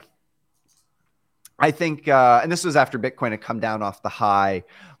something like, I think, and this was after Bitcoin had come down off the high,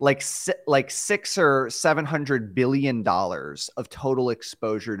 like $600 or $700 billion of total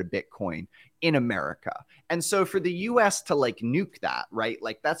exposure to Bitcoin in America. And so for the US to like nuke that, right?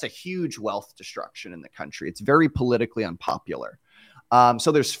 Like that's a huge wealth destruction in the country. It's very politically unpopular.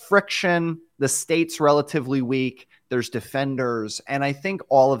 So there's friction. The state's relatively weak. There's defenders. And I think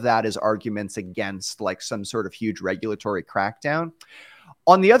all of that is arguments against like some sort of huge regulatory crackdown.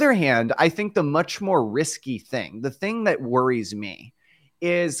 On the other hand, I think the much more risky thing, the thing that worries me,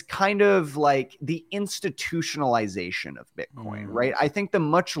 is kind of like the institutionalization of Bitcoin, right? I think the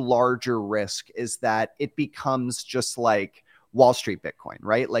much larger risk is that it becomes just like Wall Street Bitcoin,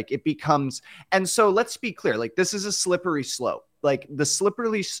 right? Like it becomes, and so let's be clear, like this is a slippery slope. Like the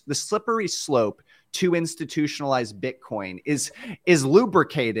slippery slope to institutionalize Bitcoin is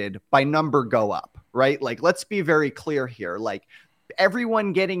lubricated by number go up, right? Like let's be very clear here. Like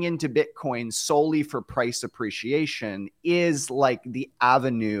everyone getting into Bitcoin solely for price appreciation is like the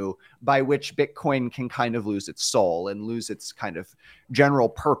avenue by which Bitcoin can kind of lose its soul and lose its kind of general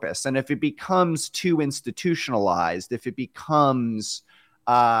purpose. And if it becomes too institutionalized, if it becomes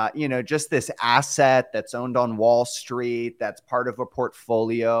you know, just this asset that's owned on Wall Street, that's part of a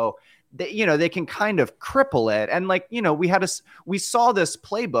portfolio, that, you know, they can kind of cripple it. And like, you know, we saw this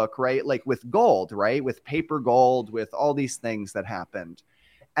playbook, right? Like with gold, right? With paper gold, with all these things that happened.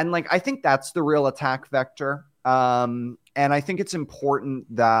 And like, I think that's the real attack vector. And I think it's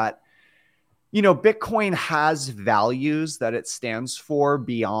important that, you know, Bitcoin has values that it stands for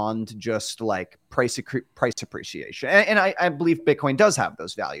beyond just like price appreciation. And I believe Bitcoin does have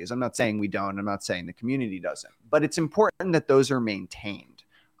those values. I'm not saying we don't. I'm not saying the community doesn't. But it's important that those are maintained.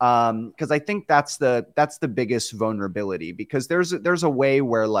 Because I think that's the biggest vulnerability, because there's a way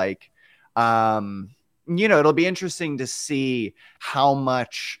where like, you know, it'll be interesting to see how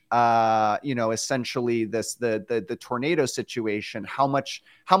much, you know, essentially the tornado situation, how much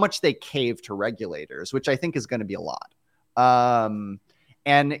they cave to regulators, which I think is going to be a lot.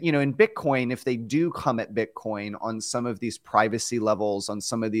 And, you know, in Bitcoin, if they do come at Bitcoin on some of these privacy levels, on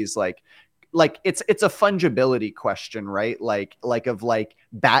some of these like it's a fungibility question, right? Like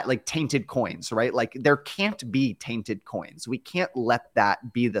tainted coins, right? Like there can't be tainted coins. We can't let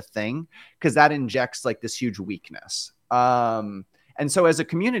that be the thing, because that injects like this huge weakness. And so as a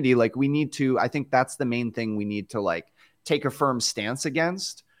community, like we need to, I think that's the main thing we need to like take a firm stance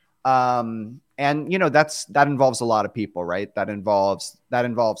against. And you know, that involves a lot of people, right? That involves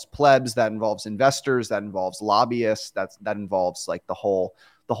plebs, that involves investors, that involves lobbyists, that involves like the whole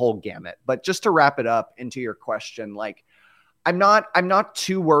gamut. But just to wrap it up into your question, like I'm not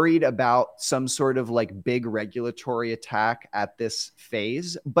too worried about some sort of like big regulatory attack at this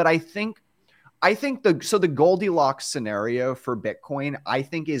phase, but I think the Goldilocks scenario for Bitcoin, I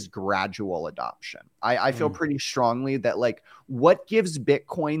think, is gradual adoption. I feel pretty strongly that like what gives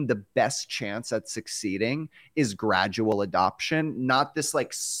Bitcoin the best chance at succeeding is gradual adoption, not this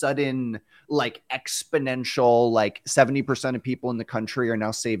like sudden, like exponential, like 70% of people in the country are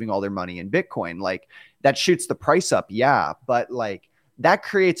now saving all their money in Bitcoin. Like that shoots the price up. Yeah. But like that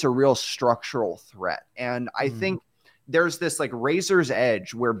creates a real structural threat. And I think there's this like razor's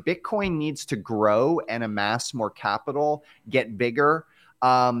edge where Bitcoin needs to grow and amass more capital, get bigger,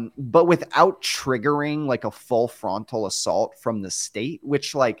 but without triggering like a full frontal assault from the state,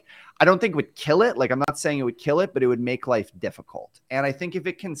 which like I don't think would kill it. Like I'm not saying it would kill it, but it would make life difficult. And I think if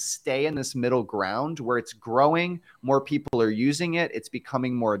it can stay in this middle ground where it's growing, more people are using it, it's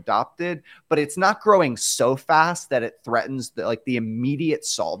becoming more adopted, but it's not growing so fast that it threatens the immediate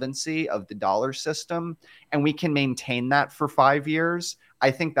solvency of the dollar system, and we can maintain that for 5 years, I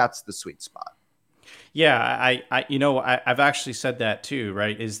think that's the sweet spot. Yeah, I've actually said that too,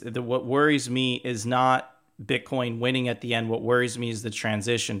 right? What worries me is not Bitcoin winning at the end. What worries me is the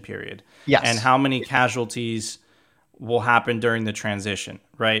transition period. Yes. And how many casualties will happen during the transition,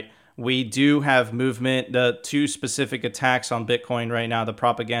 right? We do have movement. The two specific attacks on Bitcoin right now, the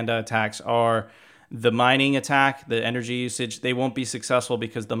propaganda attacks, are the mining attack, the energy usage. They won't be successful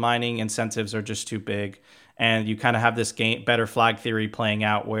because the mining incentives are just too big. And you kind of have this better flag theory playing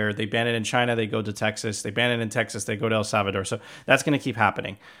out where they ban it in China, they go to Texas. They ban it in Texas, they go to El Salvador. So that's going to keep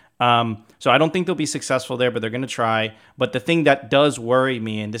happening. So I don't think they'll be successful there, but they're going to try. But the thing that does worry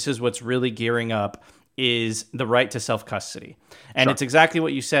me, and this is what's really gearing up, is the right to self-custody. And It's exactly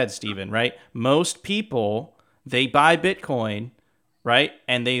what you said, Stephen, right? Most people, they buy Bitcoin, right?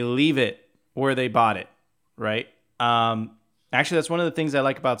 And they leave it where they bought it, right? Actually, that's one of the things I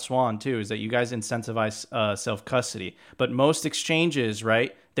like about Swan, too, is that you guys incentivize self-custody. But most exchanges,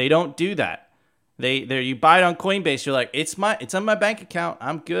 right, they don't do that. You buy it on Coinbase, you're like, it's on my bank account,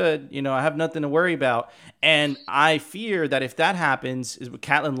 I'm good, I have nothing to worry about. And I fear that if that happens, is what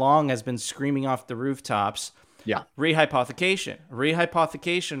Caitlin Long has been screaming off the rooftops. Yeah. Rehypothecation,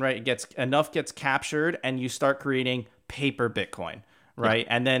 right? Gets captured, and you start creating paper Bitcoin. Right.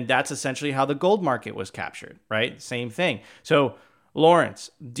 Yeah. And then that's essentially how the gold market was captured. Right. Same thing. So, Lawrence,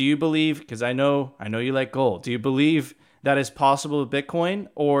 do you believe, because I know you like gold, do you believe that is possible with Bitcoin?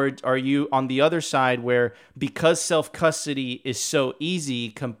 Or are you on the other side where because self-custody is so easy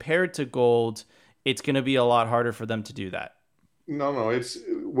compared to gold, it's going to be a lot harder for them to do that? No, it's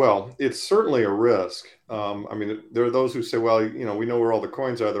certainly a risk. There are those who say, well, we know where all the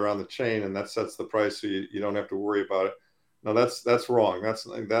coins are, they're on the chain, and that sets the price, so you don't have to worry about it. No, that's wrong.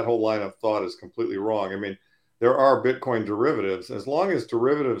 That whole line of thought is completely wrong. I mean, there are Bitcoin derivatives. As long as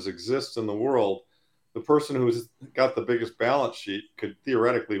derivatives exist in the world, the person who's got the biggest balance sheet could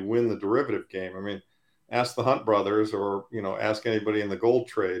theoretically win the derivative game. I mean, ask the Hunt brothers, or ask anybody in the gold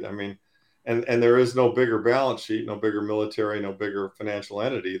trade. I mean, and there is no bigger balance sheet, no bigger military, no bigger financial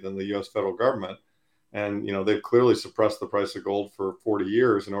entity than the U.S. federal government. And they've clearly suppressed the price of gold for 40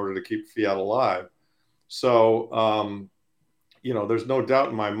 years in order to keep fiat alive. So there's no doubt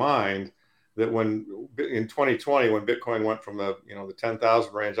in my mind that in 2020, when Bitcoin went from the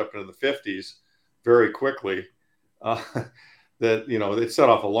 10,000 range up into the 50s very quickly, that it set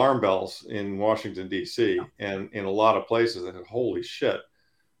off alarm bells in Washington, D.C. and in a lot of places. And holy shit,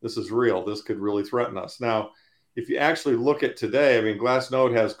 this is real. This could really threaten us. Now, if you actually look at today, I mean,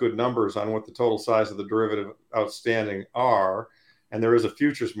 Glassnode has good numbers on what the total size of the derivative outstanding are, and there is a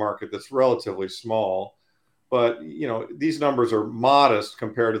futures market that's relatively small. But, these numbers are modest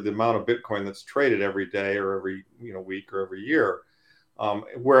compared to the amount of Bitcoin that's traded every day or every, week or every year.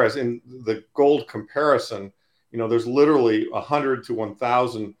 Whereas in the gold comparison, there's literally 100 to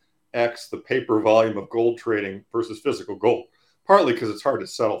 1,000x the paper volume of gold trading versus physical gold, partly because it's hard to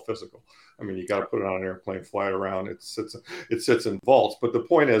settle physical. I mean, you got to put it on an airplane, fly it around. It sits in vaults. But the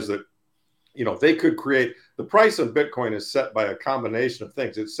point is that, they could create, the price of Bitcoin is set by a combination of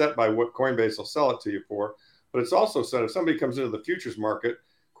things. It's set by what Coinbase will sell it to you for. But it's also said if somebody comes into the futures market,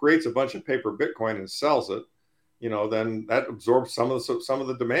 creates a bunch of paper Bitcoin and sells it, then that absorbs some of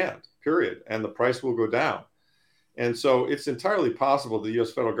the demand, period, and the price will go down. And so it's entirely possible the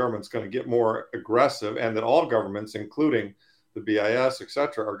U.S. federal government's going to get more aggressive, and that all governments, including the BIS, et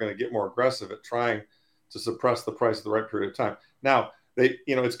cetera, are going to get more aggressive at trying to suppress the price at the right period of time. Now,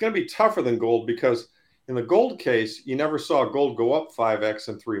 it's going to be tougher than gold because in the gold case, you never saw gold go up 5x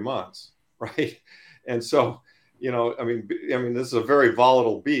in 3 months, right? And so, this is a very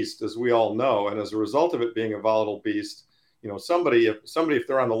volatile beast, as we all know. And as a result of it being a volatile beast, somebody if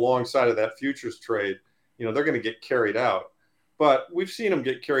they're on the long side of that futures trade, they're going to get carried out. But we've seen them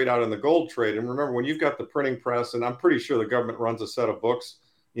get carried out in the gold trade. And remember, when you've got the printing press, and I'm pretty sure the government runs a set of books,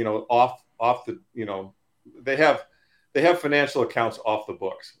 off the, they have financial accounts off the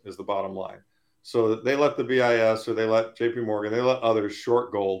books is the bottom line. So they let the BIS or they let JP Morgan, they let others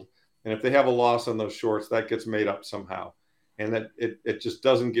short gold. And if they have a loss on those shorts, that gets made up somehow. And that it just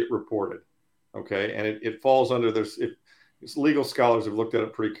doesn't get reported. Okay. And it falls under legal scholars have looked at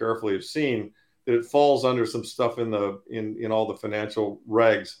it pretty carefully, have seen that it falls under some stuff in all the financial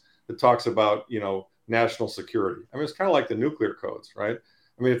regs that talks about, national security. I mean, it's kind of like the nuclear codes, right?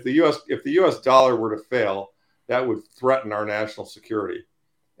 I mean, if the US dollar were to fail, that would threaten our national security.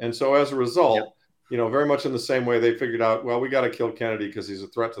 And so as a result, very much in the same way they figured out, well, we got to kill Kennedy because he's a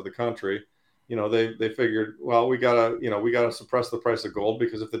threat to the country. They figured, well, we gotta suppress the price of gold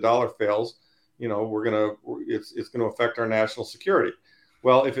because if the dollar fails, it's going to affect our national security.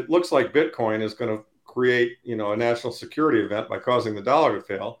 Well, if it looks like Bitcoin is going to create, a national security event by causing the dollar to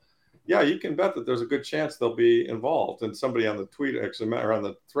fail, yeah, you can bet that there's a good chance they'll be involved. And somebody on the on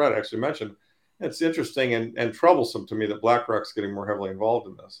the thread actually mentioned, it's interesting and troublesome to me that BlackRock's getting more heavily involved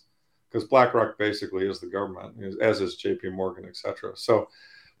in this, because BlackRock basically is the government, as is JP Morgan, et cetera. So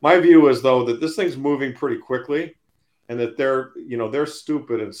my view is, though, that this thing's moving pretty quickly and that they're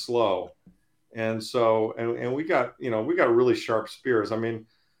stupid and slow. And so, and we got really sharp spears. I mean,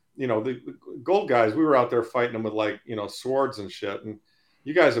 the gold guys, we were out there fighting them with swords and shit. And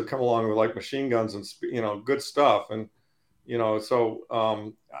you guys have come along with machine guns and, good stuff. And,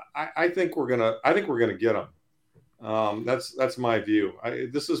 so I think we're going to get them. That's my view.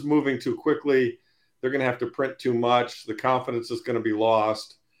 This is moving too quickly. They're going to have to print too much. The confidence is going to be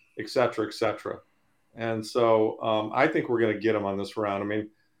lost, et cetera, et cetera. And so I think we're going to get them on this round. I mean,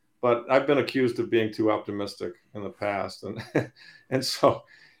 but I've been accused of being too optimistic in the past. And so,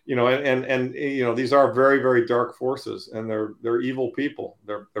 these are very, very dark forces, and they're evil people.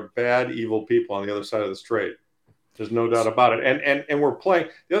 They're bad, evil people on the other side of the strait. There's no doubt about it. And we're playing.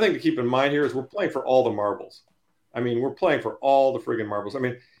 The other thing to keep in mind here is we're playing for all the marbles. I mean, we're playing for all the friggin' marbles. I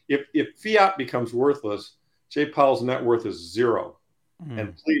mean, if fiat becomes worthless, Jay Powell's net worth is zero.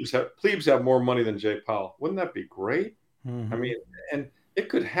 And plebes have more money than Jay Powell. Wouldn't that be great? I mean, and it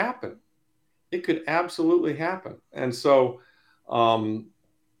could happen. It could absolutely happen. And so, and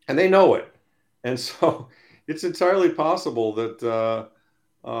they know it. And so it's entirely possible that,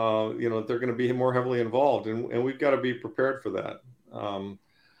 they're going to be more heavily involved, and we've got to be prepared for that.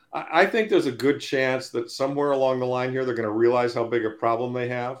 I think there's a good chance that somewhere along the line here, they're going to realize how big a problem they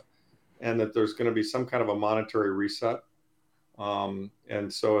have, and that there's going to be some kind of a monetary reset.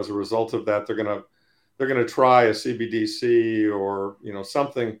 And so as a result of that, they're going to try a CBDC or,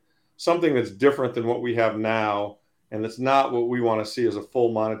 something that's different than what we have now. And it's not what we want to see as a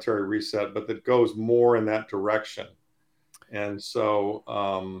full monetary reset, but that goes more in that direction. And so,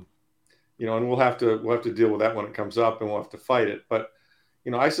 and we'll have to deal with that when it comes up, and we'll have to fight it. But,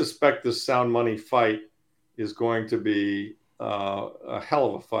 I suspect this sound money fight is going to be a hell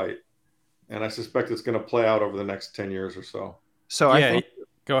of a fight. And I suspect it's going to play out over the next 10 years or so. So I think,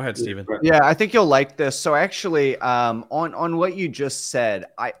 go ahead, Stephen. Yeah, I think you'll like this. So actually, on what you just said,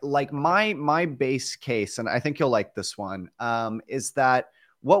 I like my base case, and I think you'll like this one, is that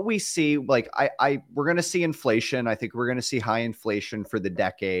what we see, we're going to see inflation. I think we're going to see high inflation for the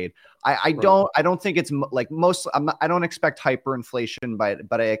decade. I don't think it's I don't expect hyperinflation,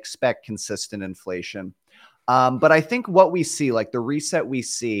 but I expect consistent inflation. But I think what we see, the reset we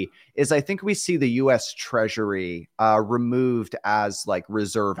see, is I think we see the U.S. Treasury removed as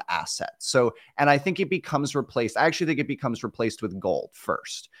reserve assets. So, and I think it becomes replaced. I actually think it becomes replaced with gold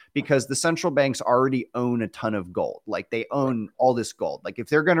first, because the central banks already own a ton of gold. They own all this gold. If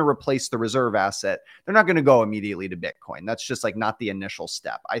they're going to replace the reserve asset, they're not going to go immediately to Bitcoin. That's just not the initial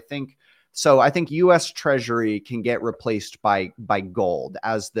step. I think U.S. Treasury can get replaced by gold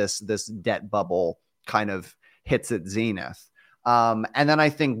as this debt bubble kind of hits its zenith. And then I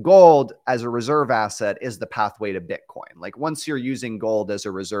think gold as a reserve asset is the pathway to Bitcoin. Once you're using gold as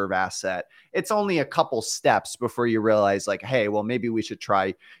a reserve asset, it's only a couple steps before you realize hey, well, maybe we should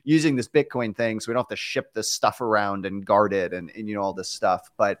try using this Bitcoin thing so we don't have to ship this stuff around and guard it and all this stuff.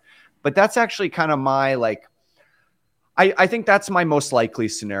 But that's actually kind of my I think that's my most likely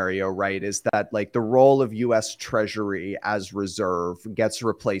scenario, right? Is that the role of U.S. Treasury as reserve gets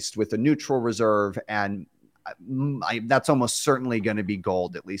replaced with a neutral reserve, and that's almost certainly going to be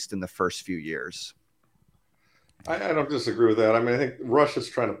gold, at least in the first few years. I don't disagree with that. I mean, I think Russia's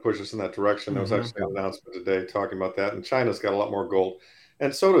trying to push us in that direction. There was actually an announcement today talking about that, and China's got a lot more gold,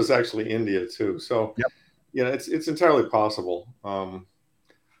 and so does actually India too. So, it's entirely possible.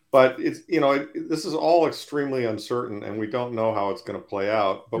 But it's, this is all extremely uncertain, and we don't know how it's going to play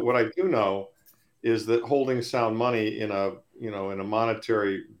out. But what I do know is that holding sound money in a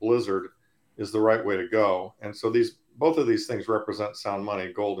monetary blizzard is the right way to go. And so both of these things represent sound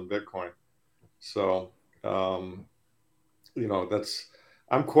money, gold and Bitcoin. So, I'm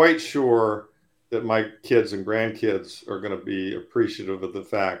quite sure that my kids and grandkids are going to be appreciative of the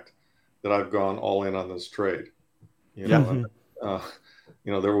fact that I've gone all in on this trade. There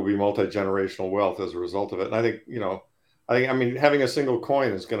will be multi-generational wealth as a result of it. And I mean, having a single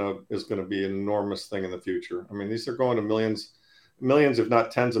coin is going to be an enormous thing in the future. I mean, these are going to millions, if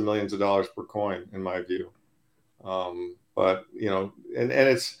not tens of millions of dollars per coin, in my view. But and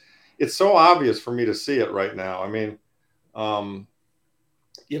it's so obvious for me to see it right now. I mean,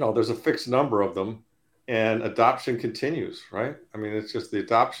 there's a fixed number of them, and adoption continues, right? I mean, it's just the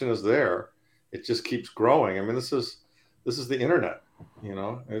adoption is there. It just keeps growing. I mean, this is the internet.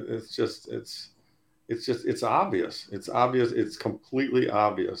 It's obvious. It's obvious. It's completely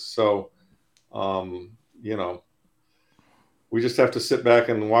obvious. So, we just have to sit back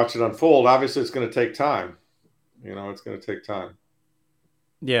and watch it unfold. Obviously, it's going to take time. It's going to take time.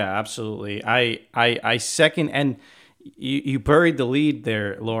 Yeah, absolutely. I second, and you buried the lead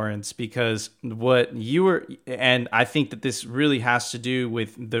there, Lawrence, because what you were, and I think that this really has to do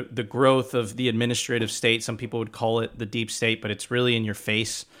with the growth of the administrative state. Some people would call it the deep state, but it's really in your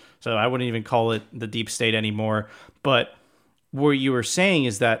face. So I wouldn't even call it the deep state anymore. But what you were saying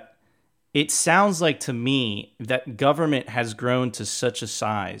is that it sounds like to me that government has grown to such a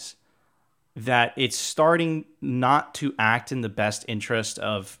size that it's starting not to act in the best interest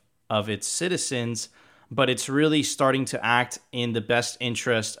of its citizens, but it's really starting to act in the best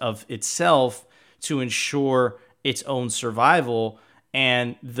interest of itself to ensure its own survival.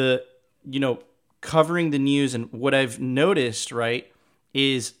 And covering the news, and what I've noticed, right,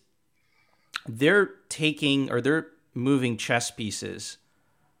 is they're moving chess pieces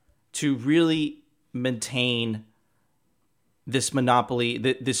to really maintain this monopoly,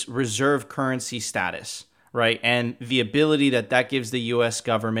 this reserve currency status, right? And the ability that gives the U.S.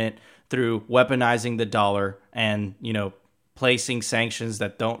 government through weaponizing the dollar and, placing sanctions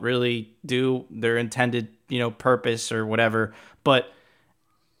that don't really do their intended, purpose or whatever. But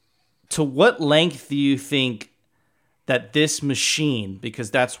to what length do you think that this machine,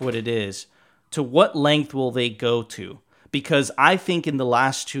 because that's what it is, to what length will they go to? Because I think in the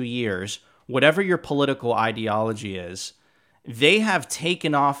last 2 years, whatever your political ideology is, they have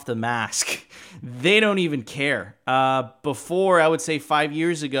taken off the mask. They don't even care. Before, I would say 5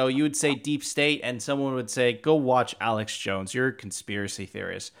 years ago, you would say deep state and someone would say, go watch Alex Jones. You're a conspiracy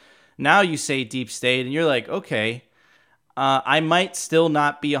theorist. Now you say deep state and you're like, okay, I might still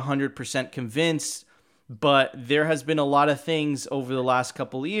not be 100% convinced, but there has been a lot of things over the last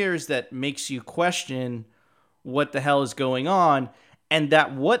couple of years that makes you question what the hell is going on. And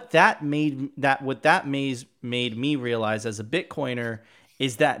what that made me realize as a Bitcoiner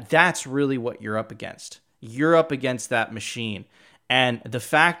is that that's really what you're up against. You're up against that machine. And the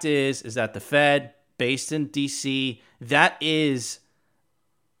fact is that the Fed, based in DC, that is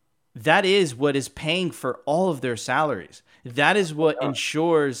what is paying for all of their salaries. That is what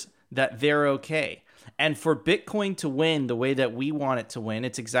ensures that they're okay. And for Bitcoin to win the way that we want it to win,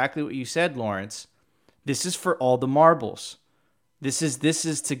 it's exactly what you said, Lawrence. This is for all the marbles. This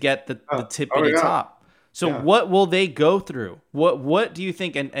is to get the tippity top. So what will they go through? What do you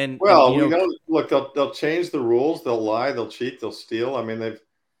think? Look, they'll change the rules. They'll lie. They'll cheat. They'll steal. I mean, hell,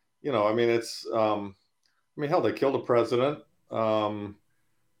 they killed a president.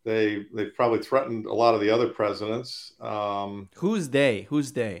 They've probably threatened a lot of the other presidents. Who's they?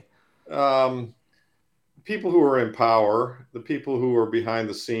 People who are in power, the people who are behind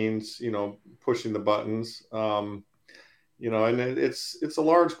the scenes, pushing the buttons. And it's a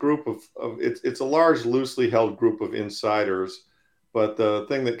large group it's a large, loosely held group of insiders. But the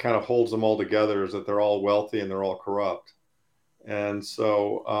thing that kind of holds them all together is that they're all wealthy and they're all corrupt. And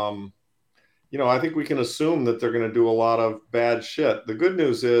so, I think we can assume that they're going to do a lot of bad shit. The good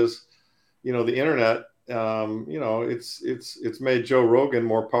news is, the internet, it's made Joe Rogan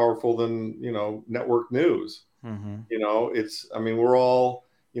more powerful than, network news. Mm-hmm. We're all,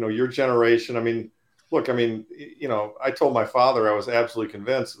 your generation. Look, I told my father I was absolutely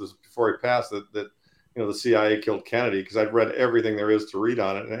convinced, it was before he passed, that the CIA killed Kennedy, because I'd read everything there is to read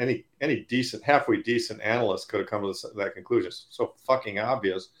on it, and any halfway decent analyst could have come to that conclusion. It's so fucking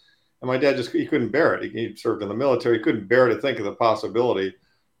obvious. And my dad he couldn't bear it. He served in the military. He couldn't bear to think of the possibility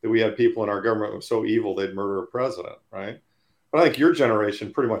that we had people in our government who were so evil they'd murder a president, right? But I think your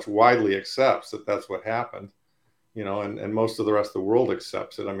generation pretty much widely accepts that that's what happened, and most of the rest of the world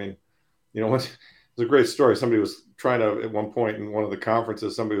accepts it. I mean, it's a great story. Somebody was trying to, at one point in one of the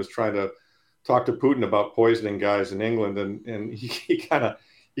conferences, somebody was trying to talk to Putin about poisoning guys in England, and he kind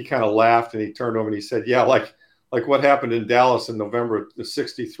of laughed, and he turned over and he said, "Yeah, like what happened in Dallas in November of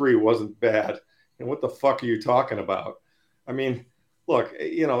 '63 wasn't bad. And what the fuck are you talking about?" I mean, look,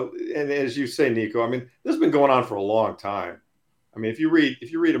 and as you say, Nico, I mean, this has been going on for a long time. I mean, if you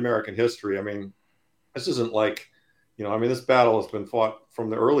read American history, I mean, this isn't like, I mean, this battle has been fought from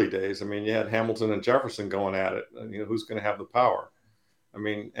the early days. I mean, you had Hamilton and Jefferson going at it. Who's going to have the power? I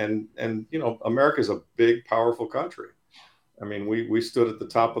mean, and America is a big, powerful country. I mean, we stood at the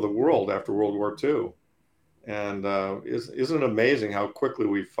top of the world after World War II, and isn't it amazing how quickly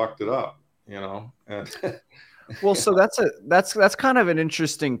we fucked it up? And Well, so that's kind of an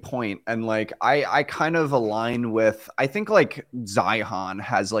interesting point. And like, I kind of align with, I think like Zion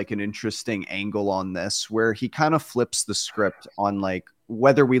has like an interesting angle on this, where he kind of flips the script on like,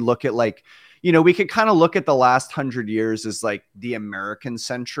 whether we look at like, we could kind of look at the last 100 years as like the American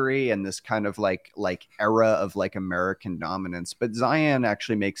century and this kind of like era of like American dominance. But Zion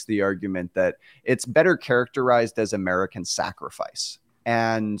actually makes the argument that it's better characterized as American sacrifice.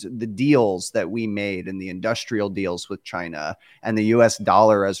 And the deals that we made and the industrial deals with China and the US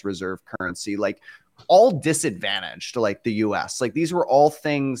dollar as reserve currency, like all disadvantaged like the US. Like these were all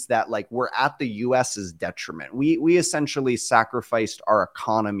things that like were at the US's detriment. We essentially sacrificed our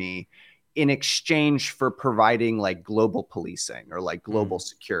economy in exchange for providing like global policing or like global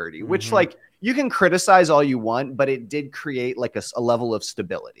security, which like you can criticize all you want, but it did create like a level of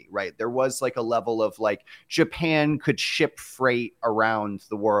stability, right? There was like a level of like Japan could ship freight around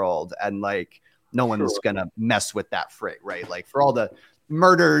the world and like no one's gonna mess with that freight, right? Like for all the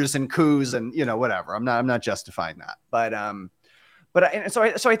murders and coups and whatever. I'm not justifying that, but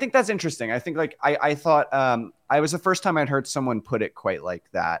so I think that's interesting. I think like I thought I was the first time I'd heard someone put it quite like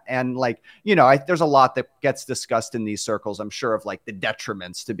that. And like, there's a lot that gets discussed in these circles, I'm sure, of like the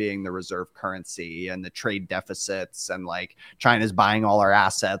detriments to being the reserve currency and the trade deficits and like China's buying all our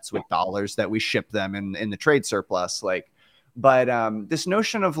assets with dollars that we ship them in the trade surplus. Like, but this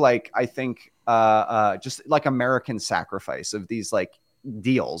notion of like, I think just like American sacrifice of these like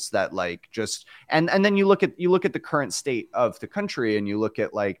deals that like just and then you look at the current state of the country and you look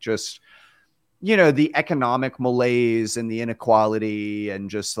at like just the economic malaise and the inequality and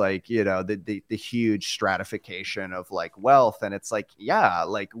just like the huge stratification of like wealth, and it's like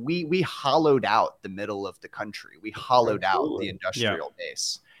like we hollowed out the middle of the country, we hollowed out the industrial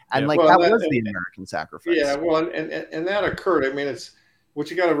base, and like that was the American sacrifice. And that occurred. I mean, it's what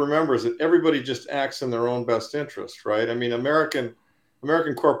you got to remember is that everybody just acts in their own best interest, right? I mean, American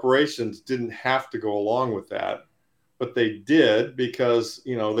corporations didn't have to go along with that, but they did because,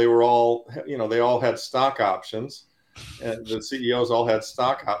 they were all, they all had stock options, and the CEOs all had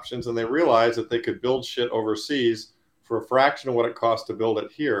stock options, and they realized that they could build shit overseas for a fraction of what it cost to build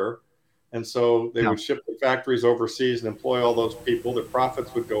it here. And so they would ship the factories overseas and employ all those people. Their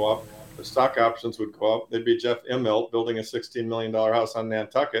profits would go up. The stock options would go up. There'd be Jeff Immelt building a $16 million house on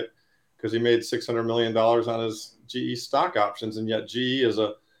Nantucket because he made $600 million on his GE stock options, and yet GE is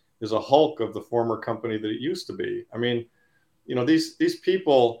a hulk of the former company that it used to be. I mean, these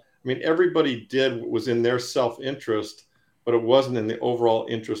people. I mean, everybody did what was in their self-interest, but it wasn't in the overall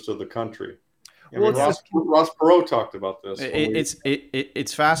interest of the country. Ross Perot talked about this.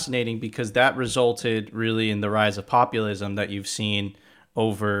 It's fascinating because that resulted really in the rise of populism that you've seen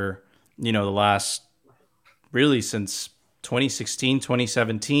over the last really since 2016,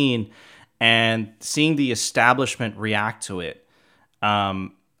 2017. And seeing the establishment react to it,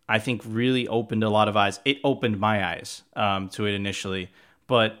 I think really opened a lot of eyes. It opened my eyes to it initially.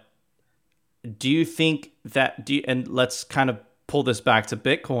 But do you think that, and let's kind of pull this back to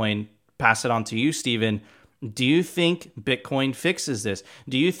Bitcoin, pass it on to you, Stephen. Do you think Bitcoin fixes this?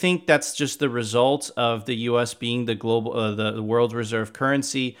 Do you think that's just the result of the U.S. being the global, the world reserve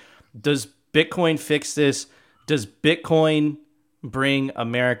currency? Does Bitcoin fix this? Does Bitcoin bring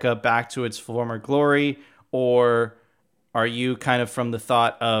America back to its former glory, or are you kind of from the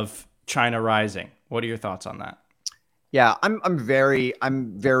thought of China rising? What are your thoughts on that? Yeah, I'm very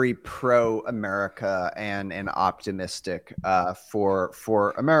pro America and optimistic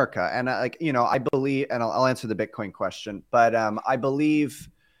for America, and I believe, and I'll answer the Bitcoin question, but I believe.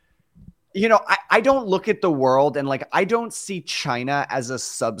 I don't look at the world and like, I don't see China as a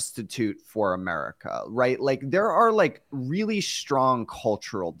substitute for America, right? Like there are like really strong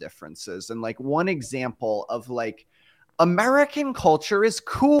cultural differences. And like one example of like American culture is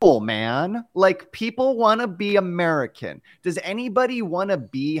cool, man. Like, people want to be American. Does anybody want to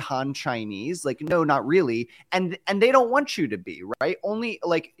be Han Chinese? Like, no, not really. And they don't want you to be, right? Only,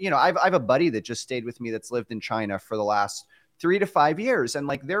 like, you know, I have a buddy that just stayed with me that's lived in China for the last 3 to 5 years. And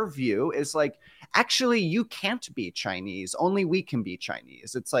like, their view is like, actually, you can't be Chinese. Only we can be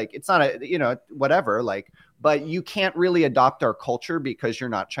Chinese. It's like, it's not a, you know, whatever, like, but you can't really adopt our culture because you're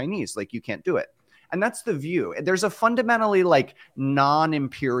not Chinese. Like, you can't do it. And that's the view. There's a fundamentally like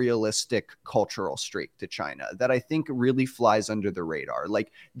non-imperialistic cultural streak to China that I think really flies under the radar.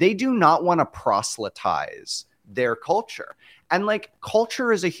 Like, they do not want to proselytize their culture. And like,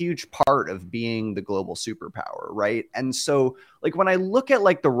 culture is a huge part of being the global superpower, right? And so like, when I look at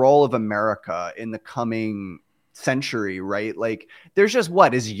like the role of America in the coming century, right? Like, there's just,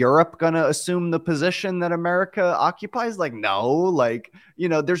 what is Europe going to assume the position that America occupies? Like, no, like, you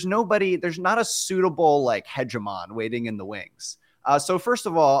know, there's not a suitable like hegemon waiting in the wings. So first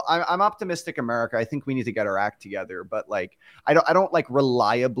of all, I'm optimistic America. I think we need to get our act together, but like, I don't like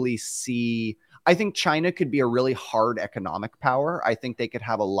reliably see. I think China could be a really hard economic power. I think they could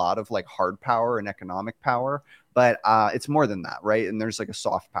have a lot of like hard power and economic power, but it's more than that, right? And there's like a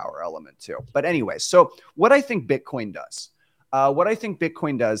soft power element too. But anyway, so what I think Bitcoin does,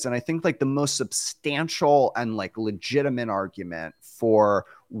 and I think like the most substantial and like legitimate argument for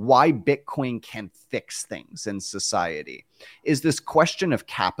why Bitcoin can fix things in society is this question of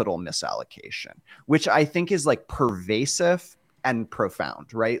capital misallocation, which I think is like pervasive and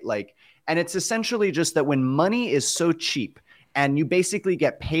profound, right? Like, and it's essentially just that when money is so cheap and you basically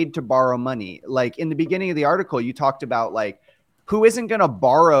get paid to borrow money, like in the beginning of the article, you talked about like, who isn't going to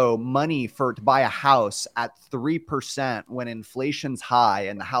borrow money to buy a house at 3% when inflation's high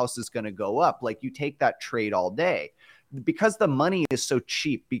and the house is going to go up? Like, you take that trade all day because the money is so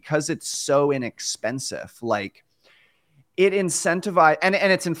cheap, because it's so inexpensive. Like, it incentivizes, and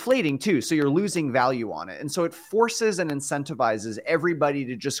it's inflating too. So you're losing value on it. And so it forces and incentivizes everybody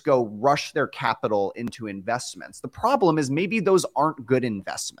to just go rush their capital into investments. The problem is maybe those aren't good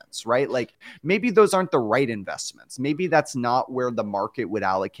investments, right? Like, maybe those aren't the right investments. Maybe that's not where the market would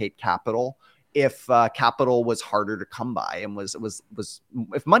allocate capital if capital was harder to come by and was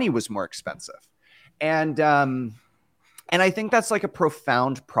if money was more expensive. And I think that's like a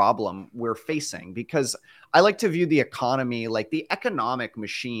profound problem we're facing, because I like to view the economy, like the economic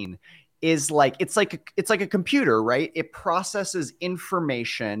machine is like, it's like a computer, right? It processes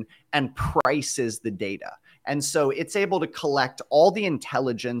information and prices the data. And so it's able to collect all the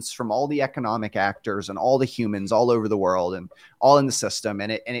intelligence from all the economic actors and all the humans all over the world and all in the system.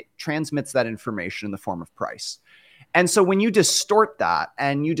 And it transmits that information in the form of price. And so when you distort that,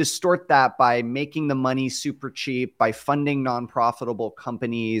 and you distort that by making the money super cheap, by funding non-profitable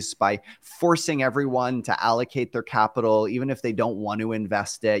companies, by forcing everyone to allocate their capital, even if they don't want to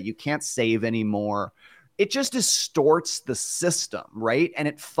invest it, you can't save anymore. It just distorts the system, right? And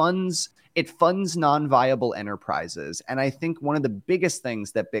it funds non-viable enterprises. And I think one of the biggest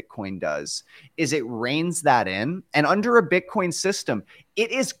things that Bitcoin does is it reins that in. And under a Bitcoin system,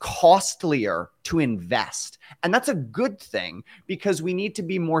 it is costlier to invest. And that's a good thing, because we need to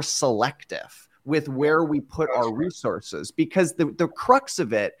be more selective with where we put our resources, because the crux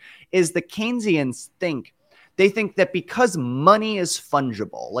of it is the Keynesians think that because money is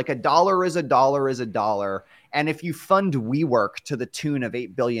fungible, like a dollar is a dollar is a dollar. And if you fund WeWork to the tune of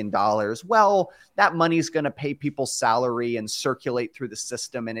 $8 billion, well, that money is going to pay people's salary and circulate through the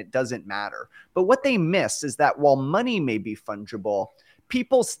system, and it doesn't matter. But what they miss is that while money may be fungible,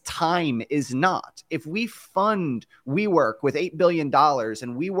 people's time is not. If we fund WeWork with $8 billion and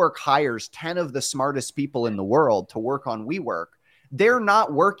WeWork hires 10 of the smartest people in the world to work on WeWork, they're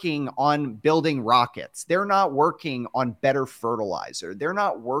not working on building rockets. They're not working on better fertilizer. They're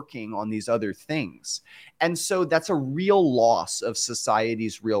not working on these other things. And so that's a real loss of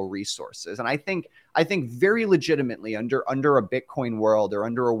society's real resources. And I think very legitimately under a Bitcoin world, or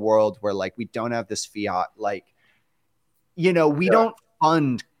under a world where like we don't have this fiat, like, you know, we don't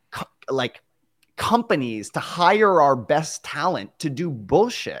fund like companies to hire our best talent to do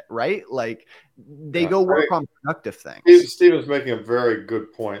bullshit, right? Like, they go work on productive things. Stephen's making a very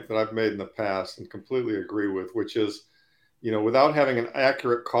good point that I've made in the past and completely agree with, which is, you know, without having an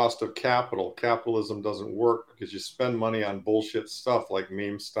accurate cost of capital, capitalism doesn't work, because you spend money on bullshit stuff like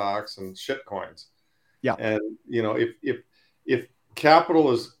meme stocks and shit coins. Yeah. And, you know, if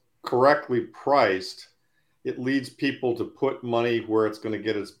capital is correctly priced, it leads people to put money where it's going to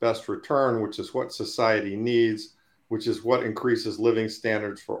get its best return, which is what society needs, which is what increases living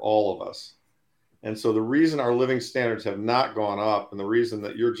standards for all of us. And so the reason our living standards have not gone up, and the reason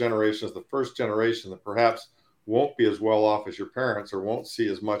that your generation is the first generation that perhaps won't be as well off as your parents, or won't see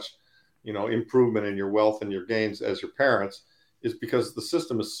as much, improvement in your wealth and your gains as your parents, is because the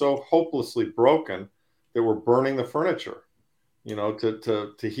system is so hopelessly broken that we're burning the furniture,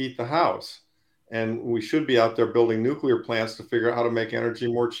 to heat the house. And we should be out there building nuclear plants to figure out how to make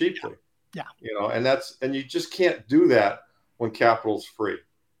energy more cheaply. Yeah. And you just can't do that when capital's free.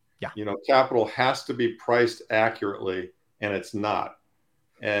 Yeah. Capital has to be priced accurately, and it's not.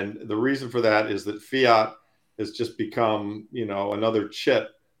 And the reason for that is that fiat has just become, another chit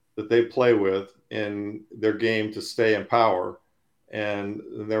that they play with in their game to stay in power. And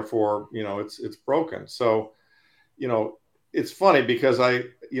therefore, it's broken. So, it's funny because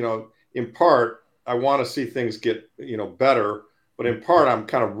in part, I want to see things get, better, but in part, I'm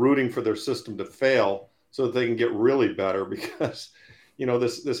kind of rooting for their system to fail so that they can get really better, because,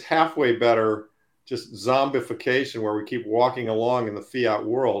 this halfway better, just zombification where we keep walking along in the fiat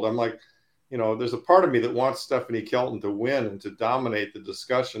world. I'm like, there's a part of me that wants Stephanie Kelton to win and to dominate the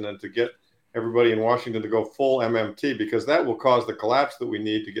discussion and to get everybody in Washington to go full MMT, because that will cause the collapse that we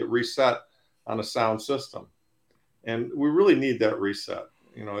need to get reset on a sound system. And we really need that reset.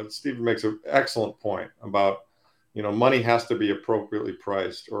 Stephen makes an excellent point about, money has to be appropriately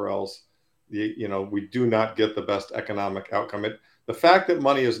priced, or else, we do not get the best economic outcome. The fact that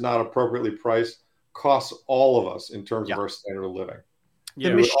money is not appropriately priced costs all of us in terms of our standard of living.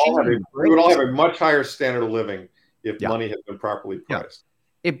 Yeah. We would all have a much higher standard of living if money had been properly priced.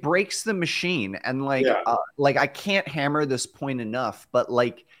 It breaks the machine. And I can't hammer this point enough, but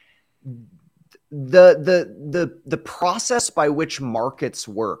the process by which markets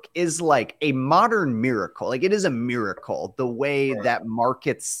work is like a modern miracle. Like, it is a miracle the way that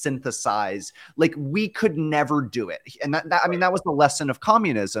markets synthesize. Like, we could never do it. And that was the lesson of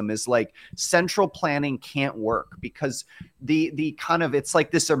communism, is like central planning can't work, because the kind of, it's like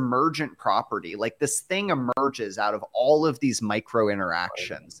this emergent property, like this thing emerges out of all of these micro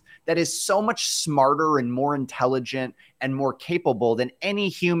interactions that is so much smarter and more intelligent and more capable than any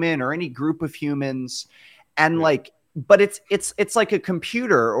human or any group of humans. And but it's like a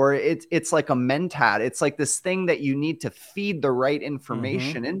computer, or it's like a mentat. It's like this thing that you need to feed the right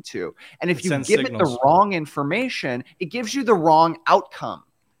information into. And if you give it the wrong information, it gives you the wrong outcome.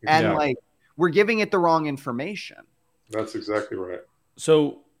 And we're giving it the wrong information. That's exactly right.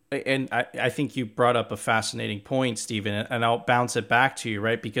 So, and I think you brought up a fascinating point, Stephen, and I'll bounce it back to you,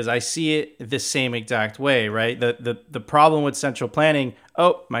 right? Because I see it the same exact way, right? The problem with central planning,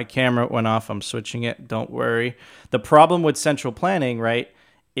 oh, my camera went off, I'm switching it, don't worry. The problem with central planning, right,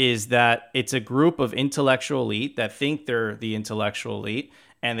 is that it's a group of intellectual elite that think they're the intellectual elite,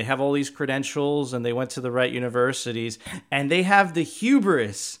 and they have all these credentials, and they went to the right universities, and they have the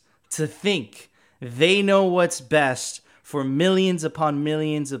hubris to think they know what's best for millions upon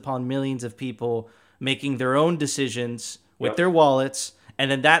millions upon millions of people making their own decisions with their wallets.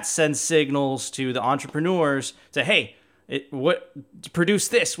 And then that sends signals to the entrepreneurs to, hey, produce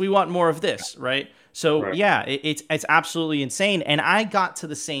this. We want more of this, right? So, it's absolutely insane. And I got to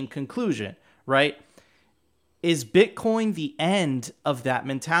the same conclusion, right? Is Bitcoin the end of that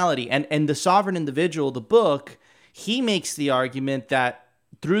mentality? And The Sovereign Individual, the book, he makes the argument that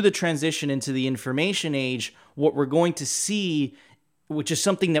through the transition into the information age, what we're going to see, which is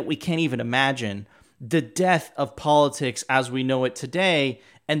something that we can't even imagine, the death of politics as we know it today,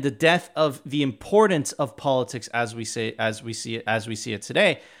 and the death of the importance of politics as we see it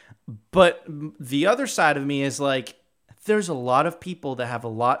today. But the other side of me is like, there's a lot of people that have a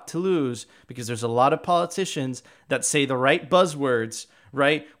lot to lose, because there's a lot of politicians that say the right buzzwords,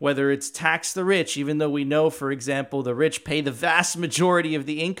 right? Whether it's tax the rich, even though we know, for example, the rich pay the vast majority of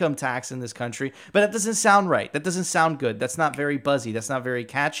the income tax in this country, but that doesn't sound right. That doesn't sound good. That's not very buzzy. That's not very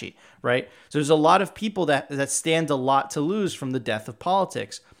catchy, right? So there's a lot of people that stand a lot to lose from the death of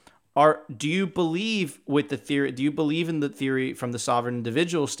politics. Do you believe with the theory? Do you believe in the theory from The Sovereign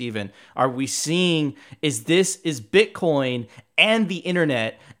Individual, Stephen? Are we seeing, is Bitcoin and the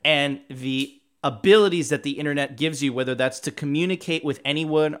internet and the abilities that the internet gives you, whether that's to communicate with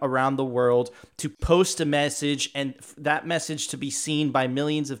anyone around the world, to post a message and that message to be seen by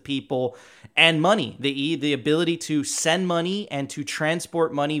millions of people, and money, the ability to send money and to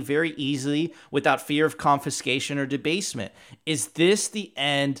transport money very easily without fear of confiscation or debasement? Is this the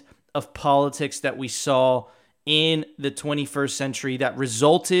end of politics that we saw in the 21st century that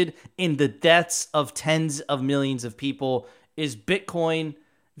resulted in the deaths of tens of millions of people? Is Bitcoin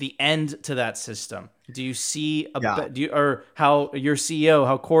the end to that system? Do you see or how your CEO,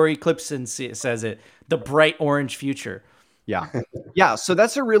 how Corey Clipson says it, the bright orange future? Yeah. So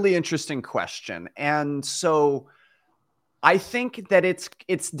that's a really interesting question. And so I think that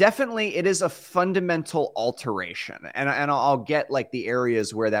it's definitely, it is a fundamental alteration, and I'll get like the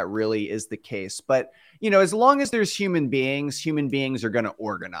areas where that really is the case. But as long as there's human beings are going to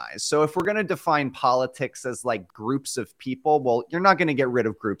organize. So if we're going to define politics as like groups of people, well, you're not going to get rid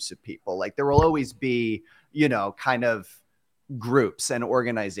of groups of people. Like there will always be kind of groups and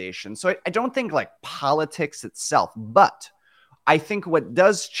organizations. So I don't think like politics itself, but I think what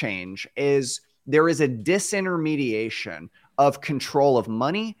does change is there is a disintermediation of control of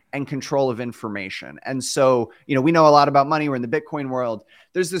money and control of information. And so, we know a lot about money. We're in the Bitcoin world.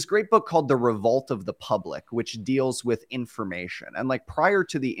 There's this great book called The Revolt of the Public, which deals with information. And like prior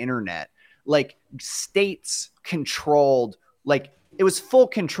to the internet, like states controlled, like it was full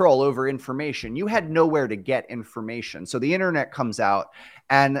control over information. You had nowhere to get information. So the internet comes out,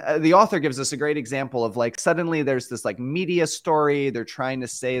 and the author gives us a great example of like, suddenly there's this like media story. They're trying to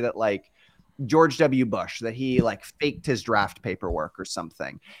say that like George W. Bush, that he like faked his draft paperwork or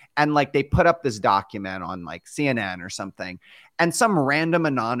something. And like they put up this document on like CNN or something. And some random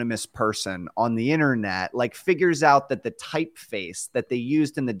anonymous person on the internet like figures out that the typeface that they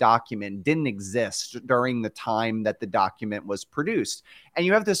used in the document didn't exist during the time that the document was produced. And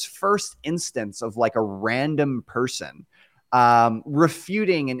you have this first instance of like a random person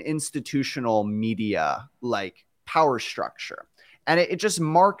refuting an institutional media like power structure. And it just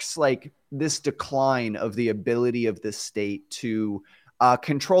marks like this decline of the ability of the state to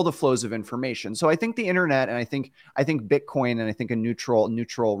control the flows of information. So I think the internet, and I think Bitcoin, and I think a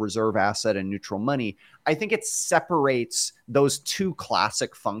neutral reserve asset and neutral money, I think it separates those two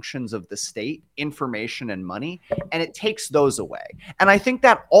classic functions of the state, information and money, and it takes those away. And I think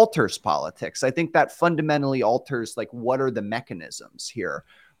that alters politics. I think that fundamentally alters like what are the mechanisms here.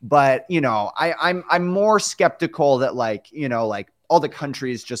 But I'm more skeptical that like all the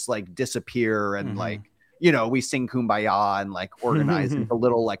countries just like disappear and like we sing Kumbaya and like organize into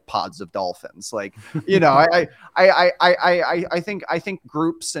little like pods of dolphins. Like I think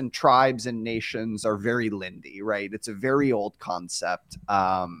groups and tribes and nations are very Lindy, right? It's a very old concept.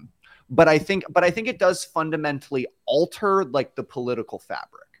 But I think it does fundamentally alter like the political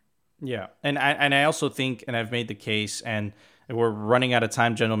fabric. Yeah, and I also think, and I've made the case, and we're running out of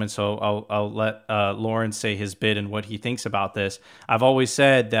time, gentlemen, so I'll let Lawrence say his bit and what he thinks about this. I've always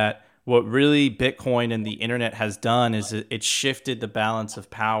said that what really Bitcoin and the internet has done is it shifted the balance of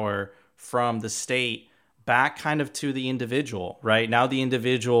power from the state back kind of to the individual, right? Now the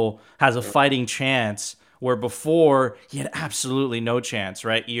individual has a fighting chance where before he had absolutely no chance,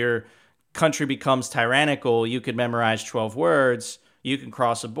 right? Your country becomes tyrannical. You could memorize 12 words. You can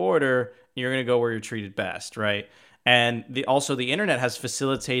cross a border. You're going to go where you're treated best, right? And also the internet has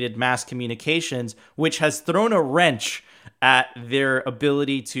facilitated mass communications, which has thrown a wrench at their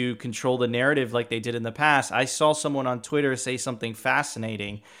ability to control the narrative like they did in the past. I saw someone on Twitter say something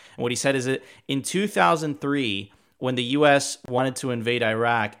fascinating. And what he said is that in 2003, when the U.S. wanted to invade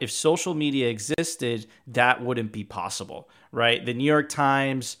Iraq, if social media existed, that wouldn't be possible, right? The New York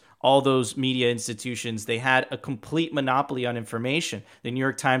Times, all those media institutions, they had a complete monopoly on information. The New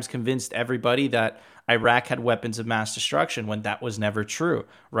York Times convinced everybody that Iraq had weapons of mass destruction when that was never true,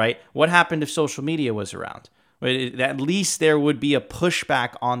 right? What happened if social media was around? At least there would be a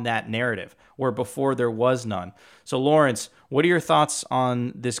pushback on that narrative, where before there was none. So, Lawrence, what are your thoughts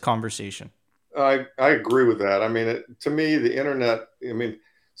on this conversation? I agree with that. I mean, to me, the internet,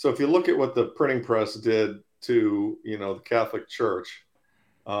 so if you look at what the printing press did to, the Catholic Church,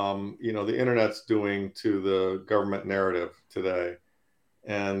 the internet's doing to the government narrative today.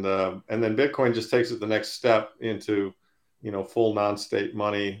 And then Bitcoin just takes it the next step into, full non-state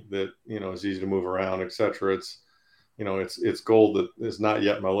money that, is easy to move around, et cetera. It's gold that is not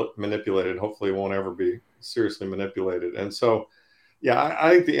yet manipulated. Hopefully it won't ever be seriously manipulated. And so, yeah, I